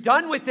 let's be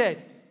done with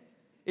it.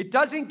 It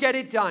doesn't get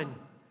it done.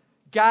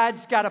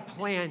 God's got a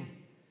plan.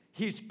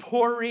 He's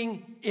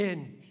pouring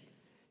in.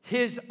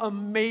 His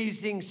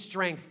amazing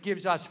strength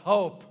gives us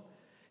hope.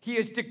 He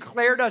has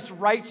declared us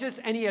righteous,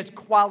 and he has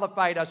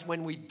qualified us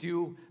when we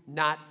do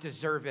not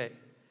deserve it.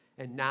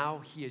 And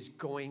now he is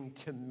going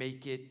to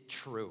make it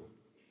true.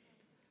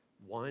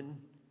 One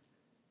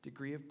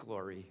degree of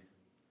glory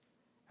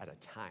at a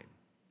time.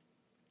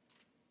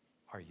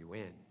 Are you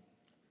in?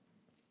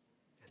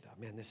 And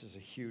man, this is a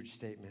huge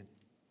statement.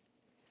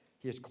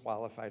 He has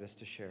qualified us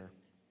to share.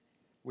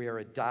 We are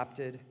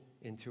adopted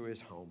into his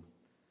home.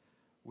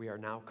 We are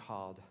now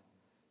called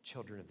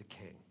children of the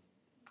King.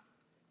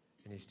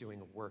 And he's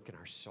doing a work in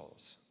our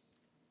souls.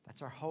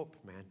 That's our hope,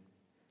 man.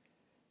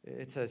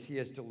 It says he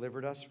has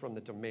delivered us from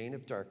the domain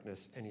of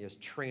darkness, and he has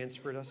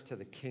transferred us to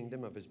the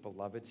kingdom of his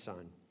beloved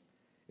Son,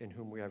 in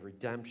whom we have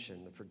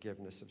redemption, the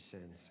forgiveness of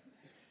sins.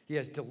 He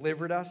has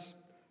delivered us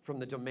from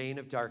the domain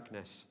of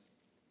darkness.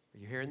 Are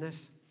you hearing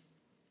this?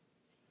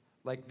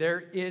 Like there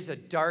is a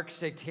dark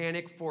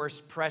satanic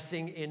force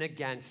pressing in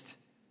against.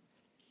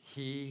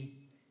 He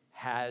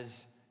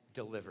has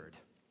delivered.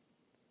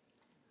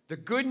 The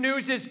good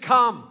news is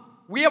come.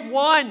 We have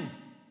won.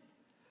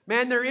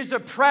 Man, there is a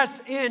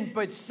press in,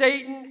 but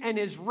Satan and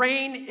his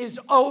reign is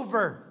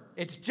over.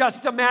 It's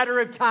just a matter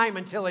of time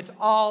until it's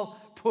all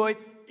put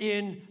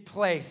in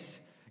place.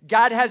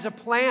 God has a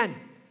plan.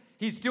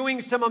 He's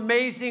doing some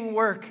amazing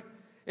work.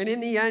 And in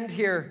the end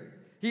here,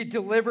 he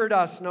delivered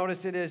us.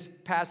 Notice it is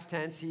past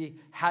tense. He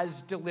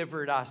has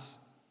delivered us.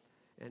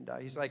 And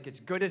he's like, it's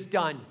good as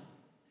done.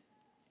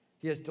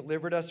 He has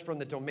delivered us from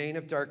the domain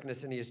of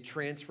darkness, and he has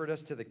transferred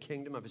us to the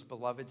kingdom of his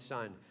beloved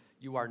Son.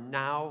 You are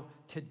now,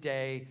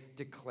 today,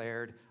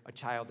 declared a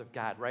child of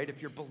God, right?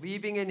 If you're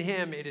believing in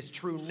him, it is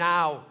true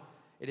now.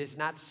 It is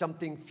not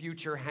something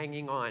future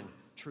hanging on.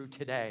 True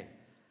today.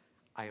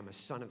 I am a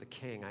son of the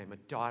King. I am a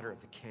daughter of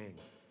the King.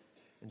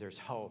 And there's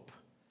hope.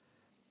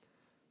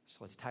 So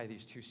let's tie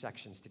these two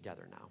sections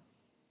together now.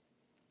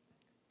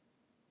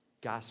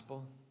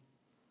 Gospel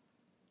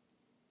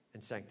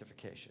and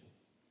sanctification.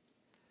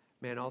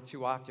 Man, all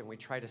too often we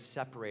try to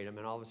separate them,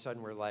 and all of a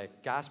sudden we're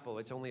like, gospel,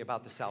 it's only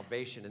about the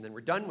salvation, and then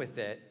we're done with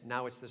it.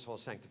 Now it's this whole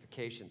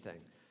sanctification thing.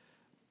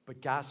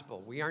 But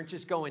gospel, we aren't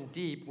just going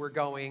deep, we're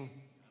going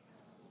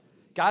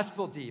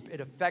gospel deep. It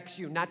affects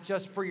you not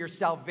just for your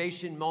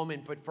salvation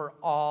moment, but for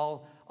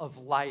all of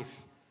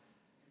life.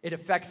 It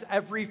affects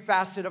every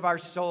facet of our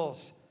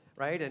souls,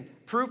 right? And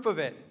proof of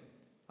it,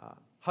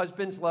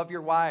 husbands, love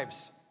your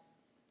wives.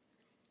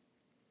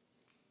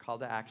 Call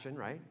to action,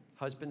 right?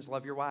 Husbands,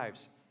 love your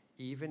wives.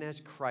 Even as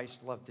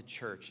Christ loved the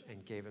church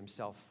and gave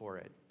himself for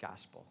it.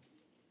 Gospel.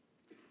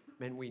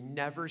 Man, we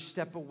never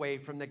step away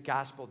from the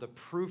gospel. The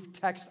proof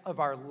text of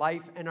our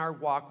life and our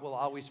walk will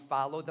always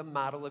follow the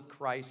model of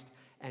Christ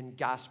and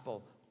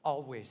gospel.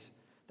 Always.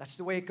 That's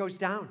the way it goes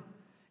down.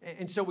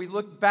 And so we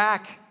look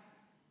back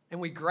and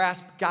we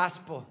grasp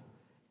gospel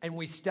and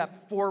we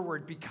step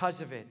forward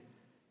because of it.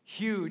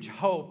 Huge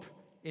hope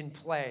in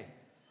play.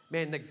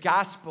 Man, the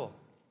gospel,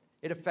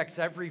 it affects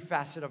every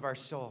facet of our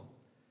soul.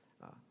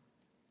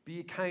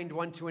 Be kind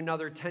one to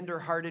another,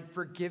 tender-hearted,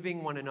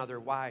 forgiving one another.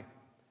 Why?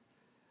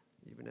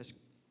 Even as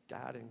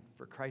God, and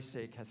for Christ's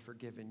sake, hath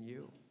forgiven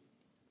you.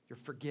 You're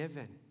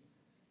forgiven.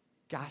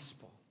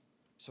 Gospel.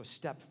 So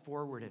step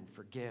forward and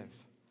forgive.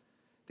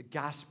 The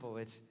gospel,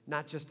 it's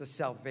not just a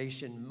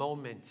salvation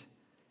moment.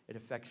 It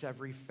affects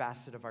every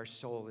facet of our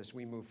soul as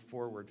we move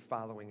forward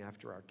following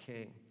after our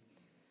King.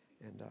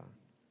 And,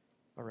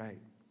 all right.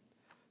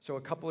 So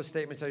a couple of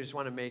statements I just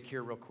want to make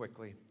here real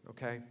quickly,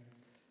 okay?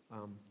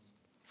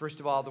 First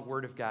of all, the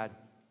Word of God.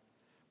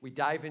 We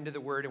dive into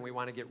the Word and we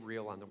want to get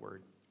real on the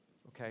Word,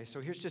 okay?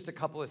 So here's just a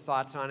couple of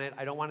thoughts on it.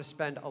 I don't want to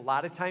spend a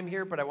lot of time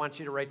here, but I want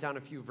you to write down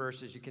a few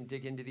verses. You can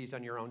dig into these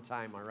on your own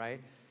time, all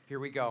right? Here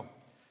we go.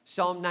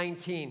 Psalm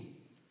 19,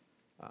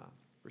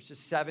 verses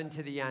 7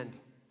 to the end.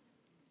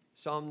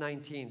 Psalm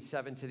 19,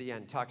 7 to the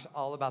end, talks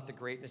all about the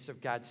greatness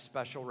of God's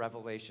special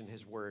revelation,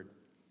 His Word,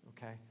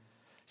 okay?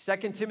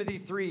 2 Timothy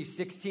 3,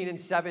 16 and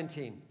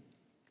 17.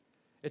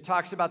 It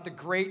talks about the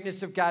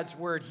greatness of God's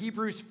Word.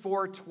 Hebrews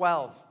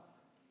 4:12,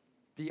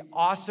 the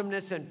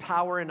awesomeness and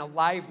power and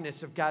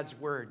aliveness of God's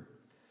Word.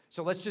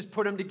 So let's just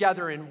put them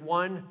together in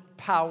one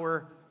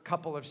power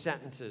couple of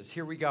sentences.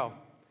 Here we go.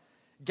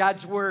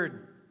 God's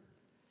Word,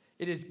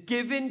 it is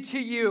given to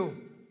you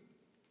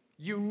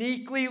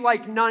uniquely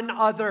like none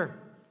other.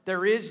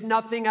 There is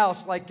nothing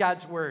else like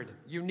God's Word,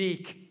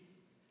 unique.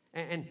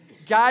 And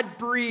God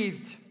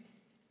breathed,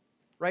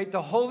 right?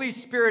 The Holy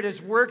Spirit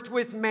has worked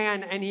with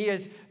man and He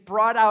has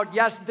brought out,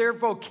 yes, their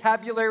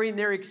vocabulary and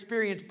their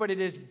experience, but it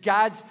is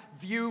God's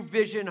view,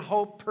 vision,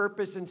 hope,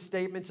 purpose, and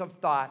statements of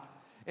thought.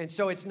 And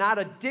so it's not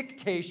a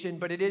dictation,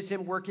 but it is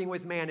Him working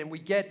with man. And we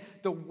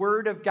get the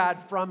Word of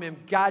God from Him.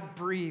 God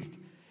breathed.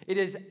 It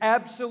is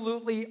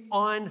absolutely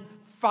on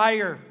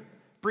fire,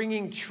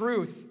 bringing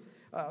truth,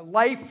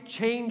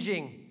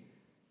 life-changing,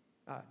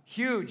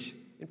 huge.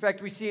 In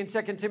fact, we see in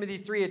 2 Timothy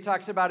 3, it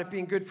talks about it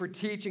being good for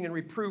teaching and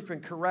reproof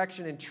and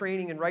correction and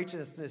training in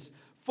righteousness,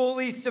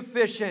 fully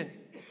sufficient.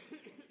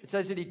 It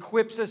says it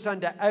equips us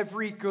unto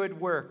every good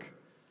work.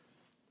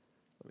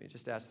 Let me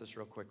just ask this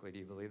real quickly. Do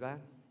you believe that?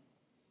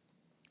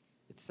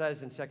 It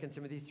says in 2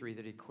 Timothy 3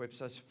 that it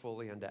equips us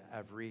fully unto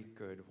every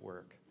good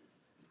work.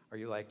 Are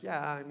you like,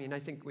 yeah, I mean, I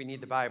think we need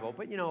the Bible,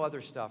 but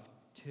other stuff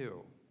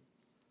too?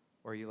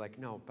 Or are you like,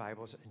 no,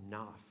 Bible's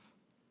enough?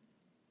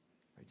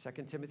 Right?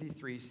 2 Timothy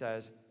 3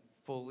 says,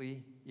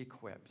 fully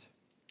equipped.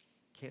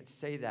 Can't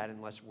say that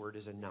unless Word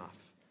is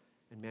enough.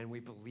 And man,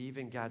 we believe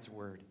in God's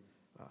Word.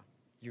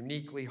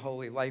 Uniquely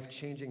holy,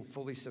 life-changing,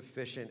 fully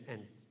sufficient,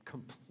 and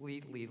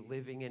completely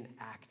living and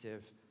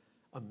active,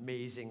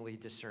 amazingly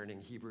discerning.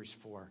 Hebrews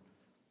 4,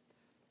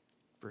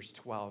 verse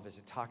 12, as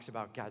it talks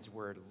about God's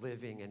Word,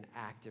 living and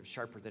active,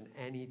 sharper than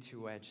any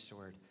two-edged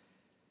sword.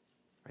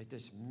 Right?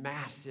 This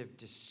massive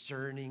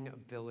discerning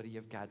ability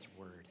of God's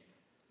Word.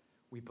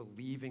 We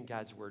believe in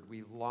God's Word.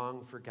 We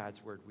long for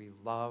God's Word. We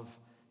love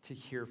to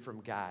hear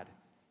from God.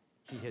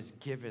 He has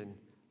given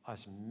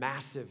us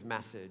massive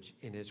message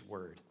in His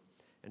Word.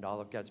 And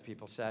all of God's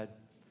people said,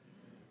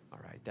 all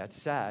right, that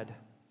said,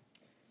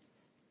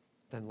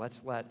 then let's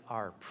let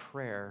our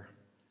prayer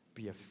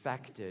be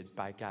affected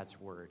by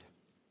God's Word,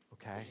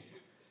 okay?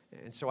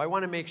 And so I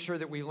want to make sure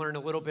that we learn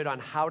a little bit on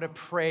how to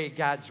pray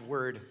God's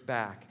Word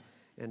back.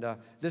 And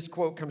this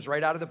quote comes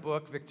right out of the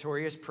book,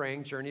 Victorious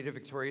Praying, Journey to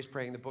Victorious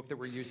Praying, the book that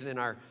we're using in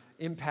our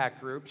impact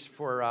groups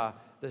for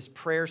this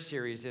prayer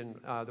series in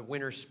the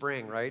winter,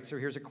 spring, right? So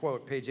here's a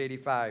quote, page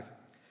 85.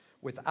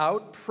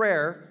 Without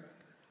prayer,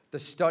 the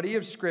study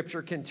of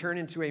Scripture can turn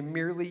into a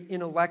merely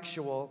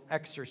intellectual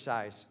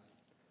exercise.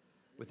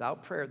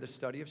 Without prayer, the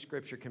study of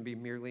Scripture can be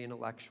merely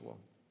intellectual.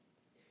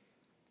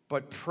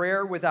 But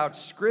prayer without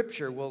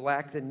Scripture will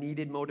lack the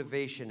needed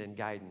motivation and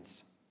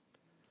guidance.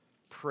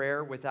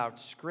 Prayer without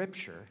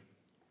Scripture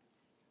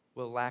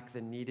will lack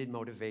the needed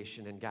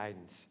motivation and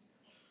guidance.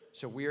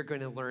 So we are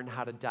going to learn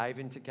how to dive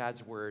into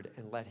God's Word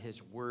and let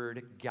His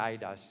Word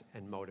guide us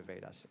and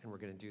motivate us. And we're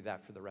going to do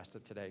that for the rest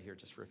of today here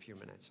just for a few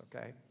minutes,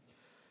 okay?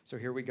 So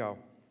here we go.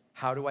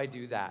 How do I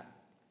do that?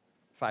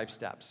 5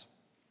 steps.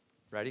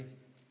 Ready?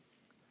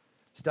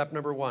 Step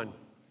number 1,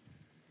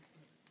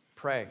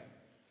 pray.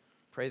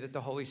 Pray that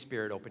the Holy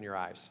Spirit open your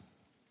eyes.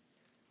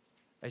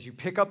 As you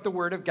pick up the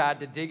Word of God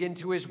to dig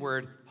into His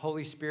Word,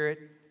 Holy Spirit,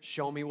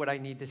 show me what I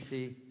need to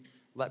see.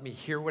 Let me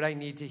hear what I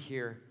need to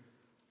hear.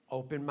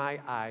 Open my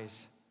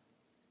eyes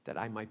that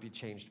I might be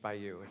changed by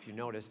You. If you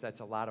notice, that's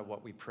a lot of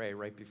what we pray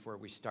right before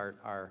we start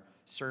our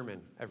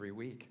sermon every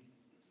week,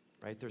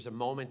 right? There's a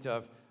moment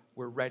of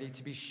we're ready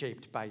to be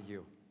shaped by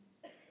You.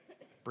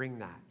 Bring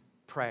that.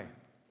 Pray.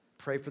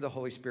 Pray for the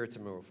Holy Spirit to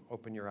move.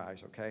 Open your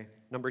eyes, okay?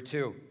 Number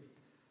 2,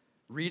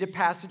 Read a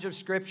passage of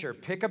Scripture.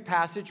 Pick a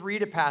passage,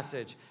 read a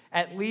passage.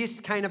 At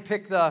least kind of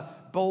pick the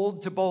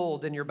bold to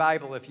bold in your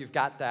Bible if you've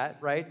got that,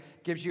 right?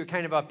 Gives you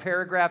kind of a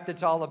paragraph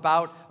that's all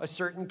about a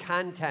certain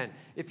content.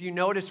 If you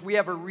notice, we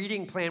have a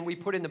reading plan we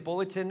put in the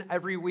bulletin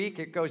every week.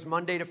 It goes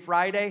Monday to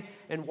Friday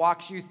and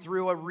walks you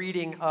through a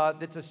reading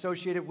that's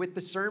associated with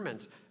the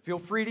sermons. Feel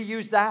free to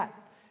use that.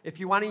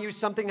 If you want to use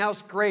something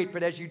else, great.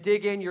 But as you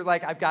dig in, you're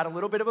like, I've got a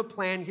little bit of a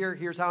plan here.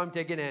 Here's how I'm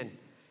digging in.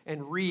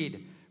 And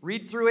read.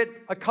 Read through it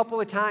a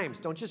couple of times.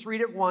 Don't just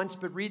read it once,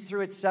 but read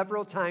through it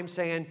several times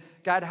saying,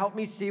 God, help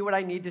me see what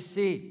I need to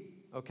see,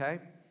 okay?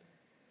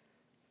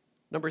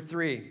 Number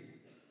 3,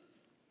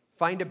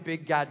 find a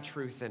big God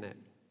truth in it.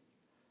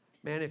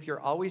 Man, if you're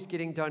always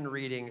getting done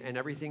reading and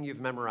everything you've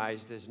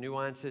memorized is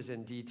nuances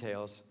and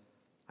details,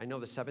 I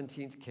know the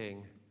 17th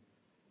king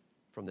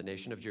from the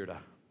nation of Judah.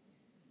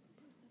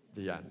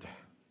 The end.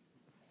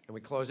 And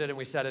we close it and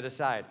we set it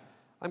aside.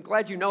 I'm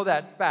glad you know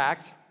that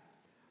fact.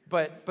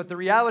 But the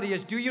reality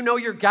is, do you know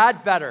your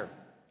God better?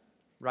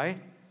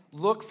 Right?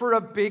 Look for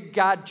a big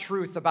God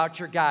truth about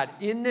your God.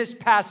 In this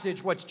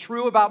passage, what's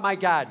true about my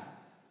God?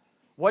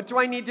 What do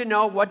I need to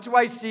know? What do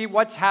I see?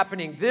 What's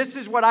happening? This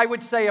is what I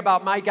would say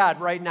about my God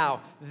right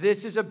now.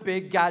 This is a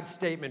big God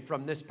statement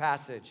from this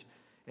passage.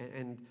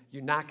 And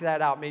you knock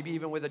that out. Maybe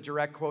even with a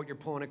direct quote, you're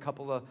pulling a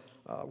couple of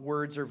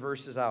words or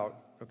verses out.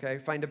 Okay?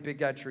 Find a big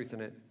God truth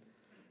in it.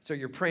 So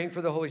you're praying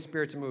for the Holy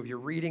Spirit to move. You're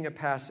reading a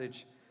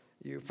passage.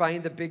 You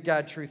find the big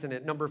God truth in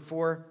it. Number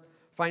 4,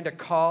 find a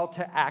call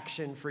to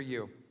action for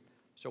you.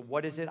 So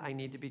what is it I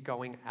need to be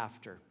going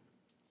after?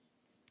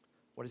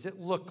 What does it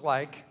look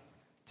like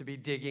to be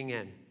digging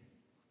in?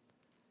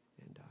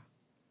 And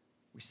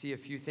we see a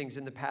few things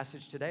in the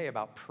passage today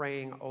about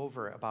praying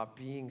over, about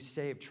being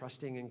saved,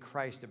 trusting in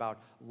Christ,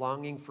 about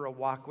longing for a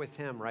walk with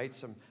Him, right?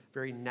 Some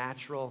very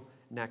natural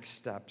next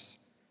steps.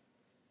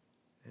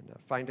 And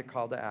find a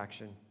call to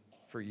action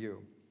for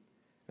you.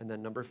 And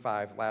then number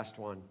 5, last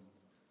one.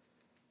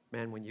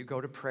 Man, when you go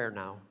to prayer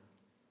now,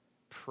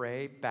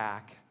 pray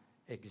back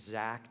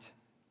exact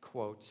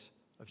quotes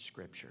of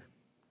Scripture.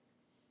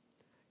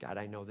 God,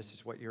 I know this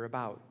is what you're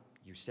about.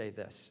 You say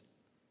this,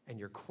 and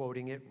you're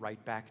quoting it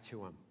right back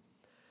to Him.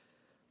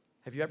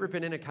 Have you ever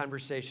been in a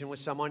conversation with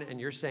someone and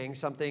you're saying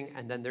something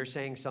and then they're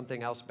saying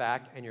something else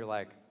back and you're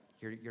like,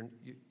 you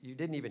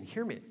didn't even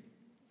hear me.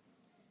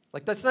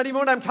 Like, that's not even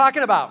what I'm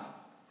talking about.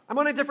 I'm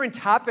on a different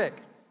topic,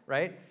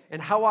 right? And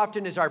how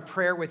often is our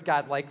prayer with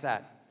God like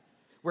that?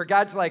 Where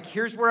God's like,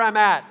 here's where I'm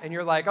at. And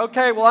you're like,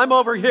 okay, well, I'm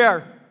over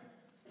here,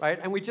 right?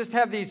 And we just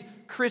have these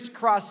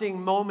crisscrossing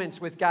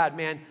moments with God,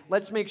 man.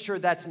 Let's make sure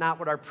that's not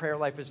what our prayer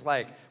life is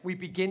like. We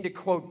begin to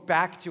quote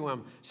back to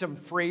Him some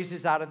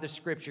phrases out of the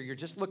Scripture. You're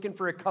just looking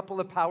for a couple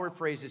of power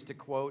phrases to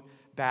quote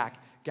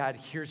back. God,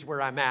 here's where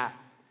I'm at.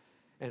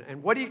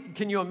 And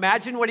can you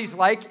imagine what He's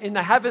like in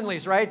the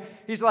heavenlies, right?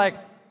 He's like,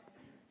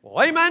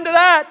 well, amen to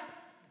that.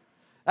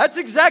 That's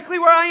exactly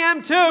where I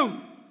am too.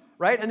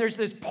 Right? And there's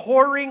this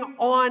pouring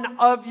on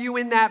of you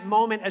in that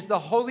moment as the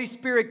Holy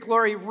Spirit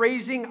glory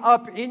raising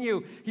up in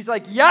you. He's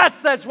like,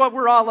 yes, that's what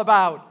we're all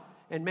about.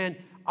 And man,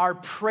 our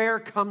prayer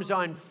comes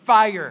on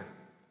fire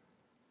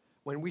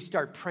when we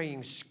start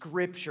praying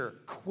Scripture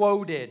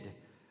quoted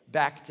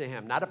back to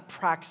Him. Not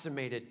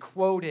approximated,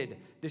 quoted.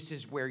 This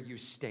is where you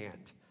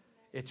stand.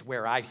 It's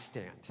where I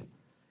stand.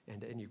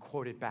 And you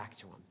quote it back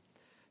to Him.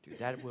 Dude,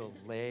 that will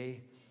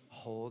lay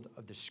hold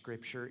of the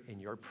Scripture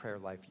in your prayer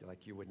life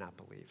like you would not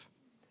believe.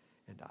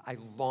 And I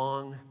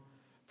long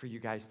for you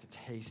guys to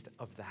taste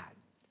of that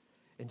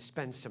and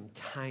spend some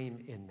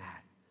time in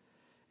that.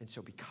 And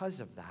so because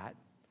of that,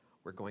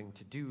 we're going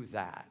to do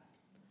that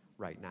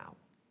right now.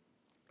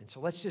 And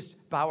so let's just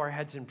bow our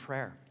heads in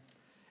prayer.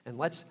 And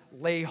let's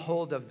lay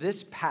hold of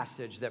this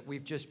passage that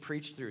we've just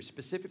preached through,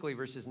 specifically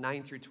verses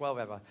 9 through 12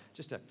 have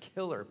just a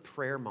killer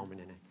prayer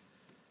moment in it.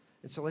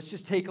 And so let's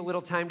just take a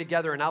little time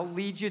together, and I'll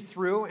lead you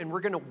through, and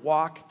we're going to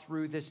walk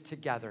through this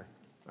together,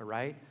 all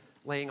right?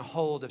 Laying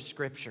hold of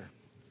Scripture.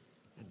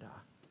 And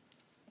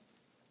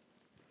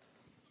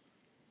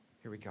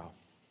here we go.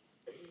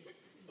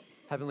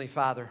 Heavenly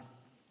Father,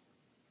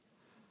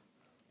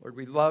 Lord,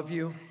 we love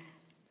you,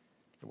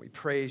 and we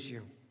praise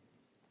you.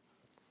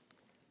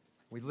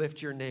 We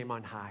lift your name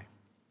on high.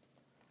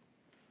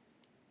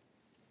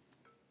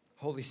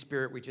 Holy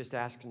Spirit, we just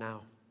ask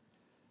now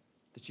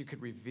that you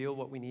could reveal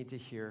what we need to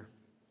hear,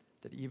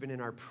 that even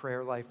in our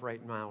prayer life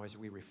right now, as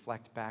we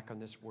reflect back on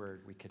this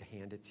word, we could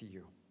hand it to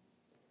you.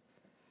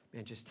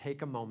 Man, just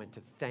take a moment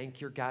to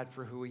thank your God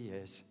for who He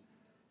is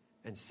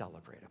and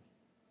celebrate Him.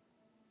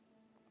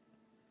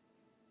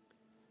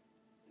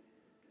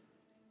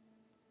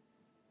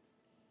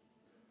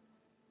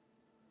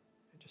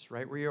 And just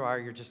right where you are,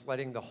 you're just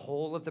letting the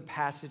whole of the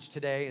passage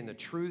today and the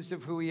truths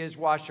of who He is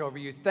wash over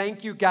you.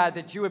 Thank you, God,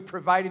 that you have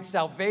provided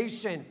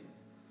salvation.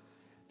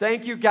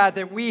 Thank you, God,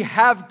 that we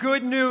have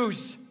good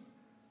news.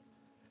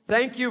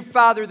 Thank you,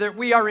 Father, that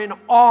we are in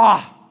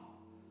awe,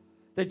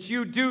 that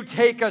you do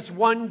take us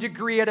one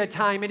degree at a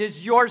time. It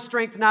is your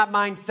strength, not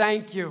mine.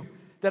 Thank you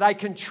that I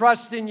can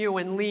trust in you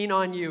and lean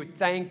on you.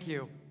 Thank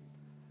you.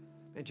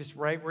 And just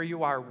right where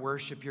you are,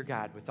 worship your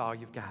God with all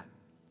you've got.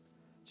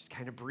 Just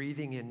kind of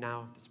breathing in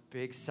now this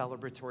big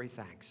celebratory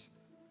thanks.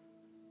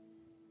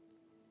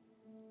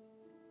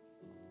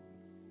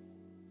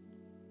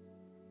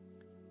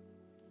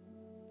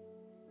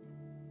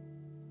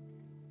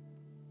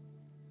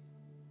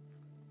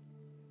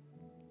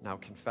 Now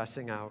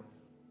confessing out,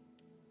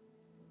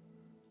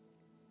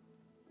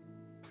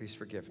 please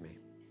forgive me.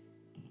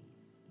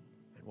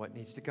 And what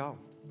needs to go?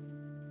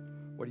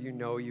 What do you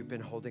know you've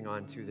been holding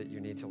on to that you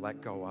need to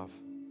let go of?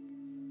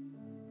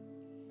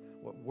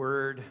 What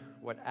word,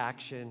 what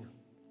action,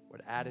 what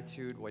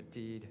attitude, what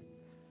deed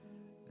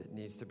that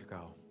needs to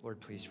go? Lord,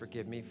 please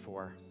forgive me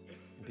for,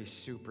 and be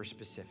super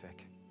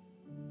specific.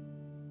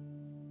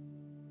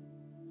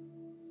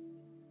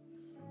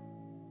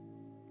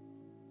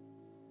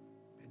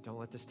 And don't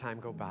let this time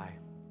go by.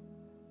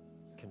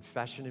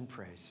 Confession and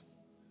praise.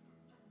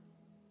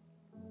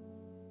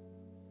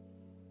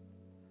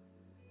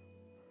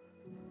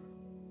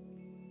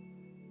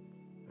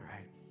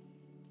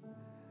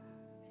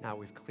 Now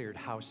we've cleared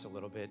house a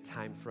little bit.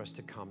 Time for us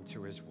to come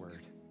to his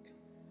word.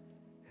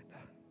 And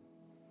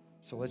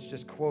so let's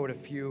just quote a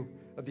few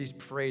of these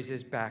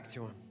phrases back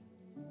to him.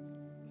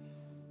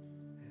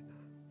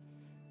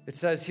 And it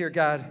says here,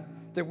 God,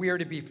 that we are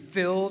to be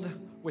filled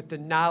with the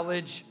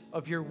knowledge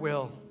of your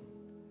will,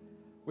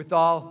 with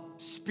all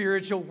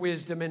spiritual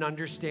wisdom and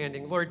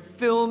understanding. Lord,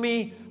 fill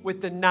me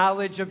with the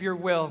knowledge of your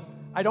will.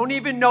 I don't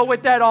even know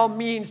what that all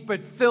means,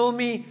 but fill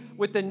me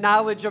with the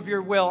knowledge of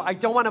your will. I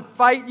don't want to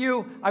fight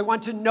you. I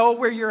want to know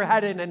where you're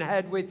headed and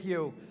head with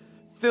you.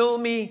 Fill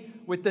me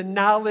with the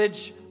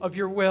knowledge of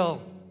your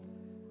will.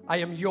 I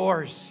am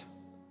yours.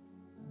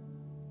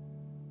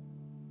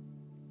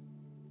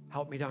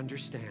 Help me to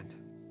understand.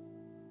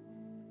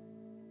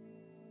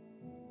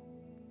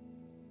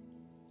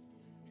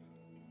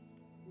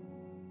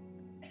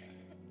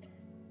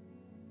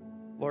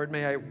 Lord,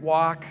 may I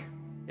walk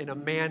in a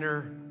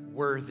manner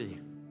worthy.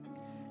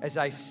 As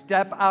I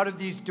step out of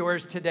these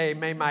doors today,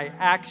 may my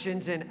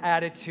actions and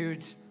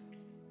attitudes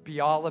be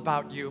all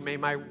about you. May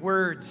my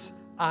words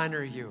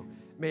honor you.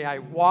 May I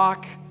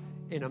walk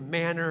in a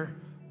manner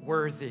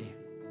worthy.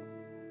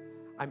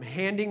 I'm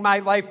handing my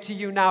life to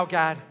you now,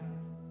 God.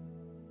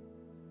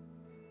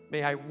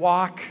 May I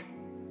walk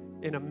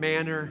in a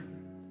manner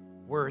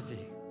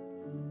worthy,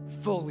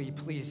 fully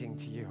pleasing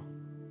to you.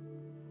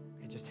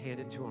 And just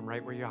hand it to him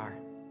right where you are.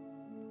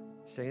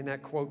 Saying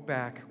that quote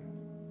back.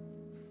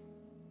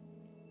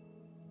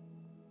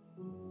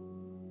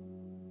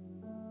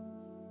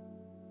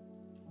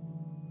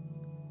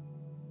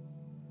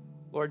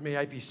 Lord, may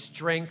I be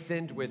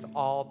strengthened with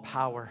all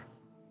power.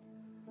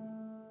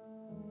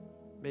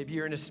 Maybe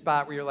you're in a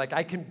spot where you're like,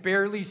 I can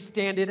barely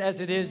stand it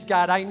as it is,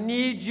 God. I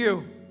need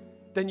you.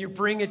 Then you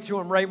bring it to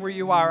him right where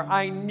you are.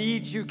 I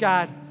need you,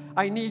 God.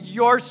 I need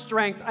your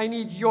strength. I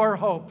need your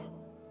hope.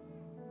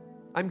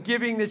 I'm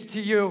giving this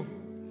to you.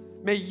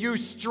 May you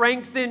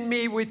strengthen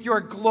me with your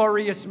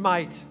glorious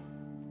might.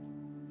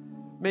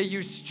 May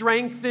you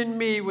strengthen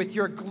me with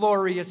your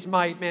glorious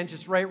might. Man,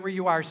 just right where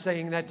you are,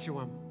 saying that to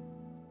him.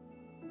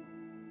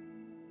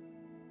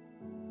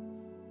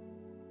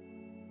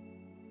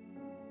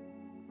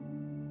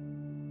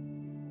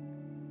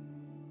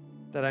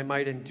 That I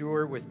might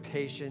endure with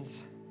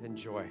patience and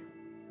joy.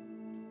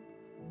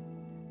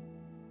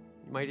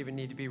 You might even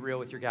need to be real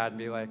with your God and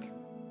be like,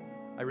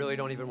 I really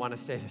don't even want to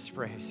say this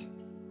phrase.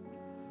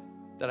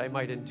 That I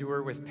might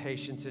endure with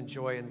patience and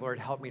joy, and Lord,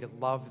 help me to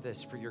love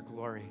this for your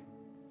glory.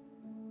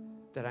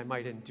 That I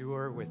might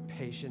endure with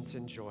patience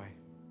and joy,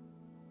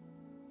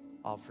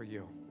 all for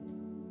you.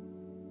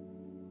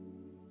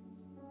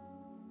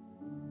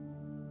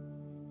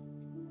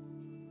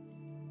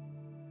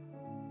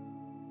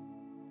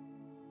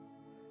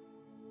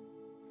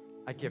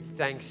 I give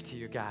thanks to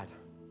you, God,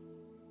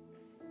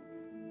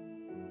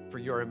 for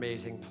your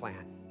amazing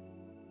plan.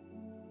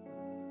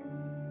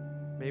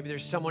 Maybe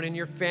there's someone in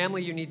your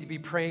family you need to be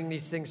praying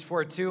these things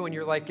for too, and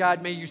you're like,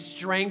 God, may you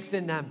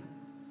strengthen them.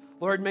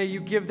 Lord, may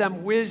you give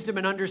them wisdom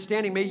and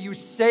understanding. May you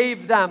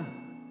save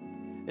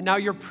them. And now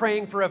you're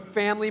praying for a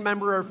family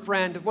member or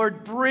friend.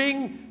 Lord,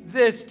 bring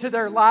this to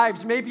their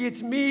lives. Maybe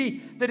it's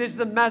me that is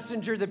the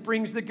messenger that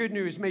brings the good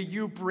news. May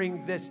you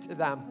bring this to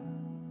them.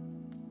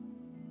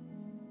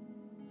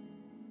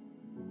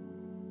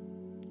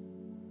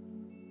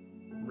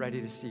 I'm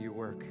ready to see you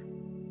work.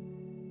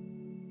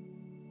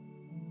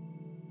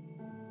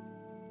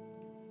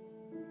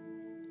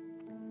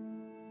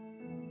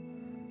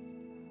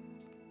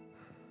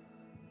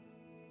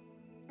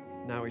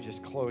 Now we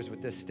just close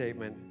with this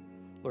statement.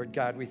 Lord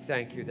God, we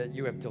thank you that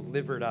you have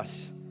delivered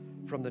us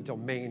from the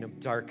domain of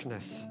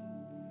darkness,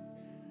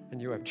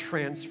 and you have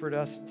transferred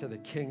us to the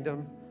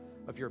kingdom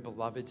of your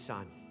beloved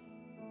Son.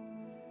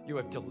 You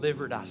have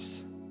delivered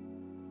us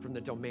from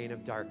the domain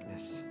of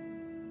darkness,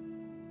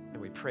 and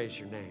we praise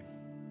your name.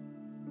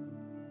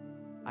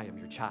 I am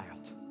your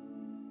child.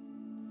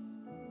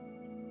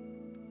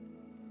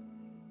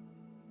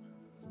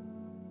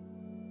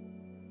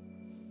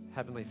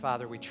 Heavenly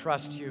Father, we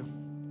trust you.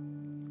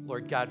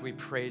 Lord God, we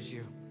praise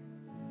you.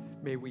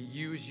 May we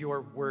use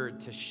your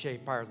word to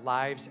shape our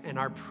lives and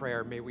our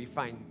prayer. May we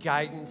find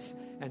guidance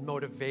and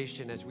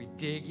motivation as we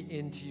dig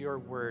into your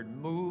word,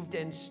 moved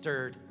and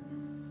stirred.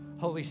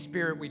 Holy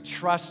Spirit, we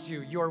trust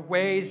you. Your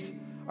ways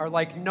are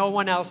like no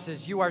one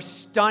else's. You are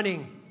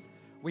stunning.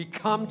 We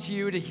come to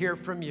you to hear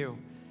from you.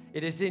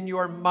 It is in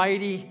your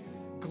mighty,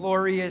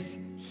 glorious,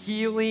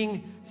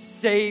 healing,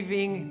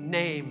 saving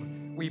name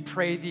we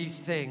pray these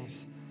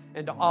things.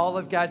 And all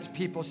of God's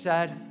people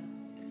said,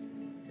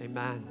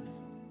 amen.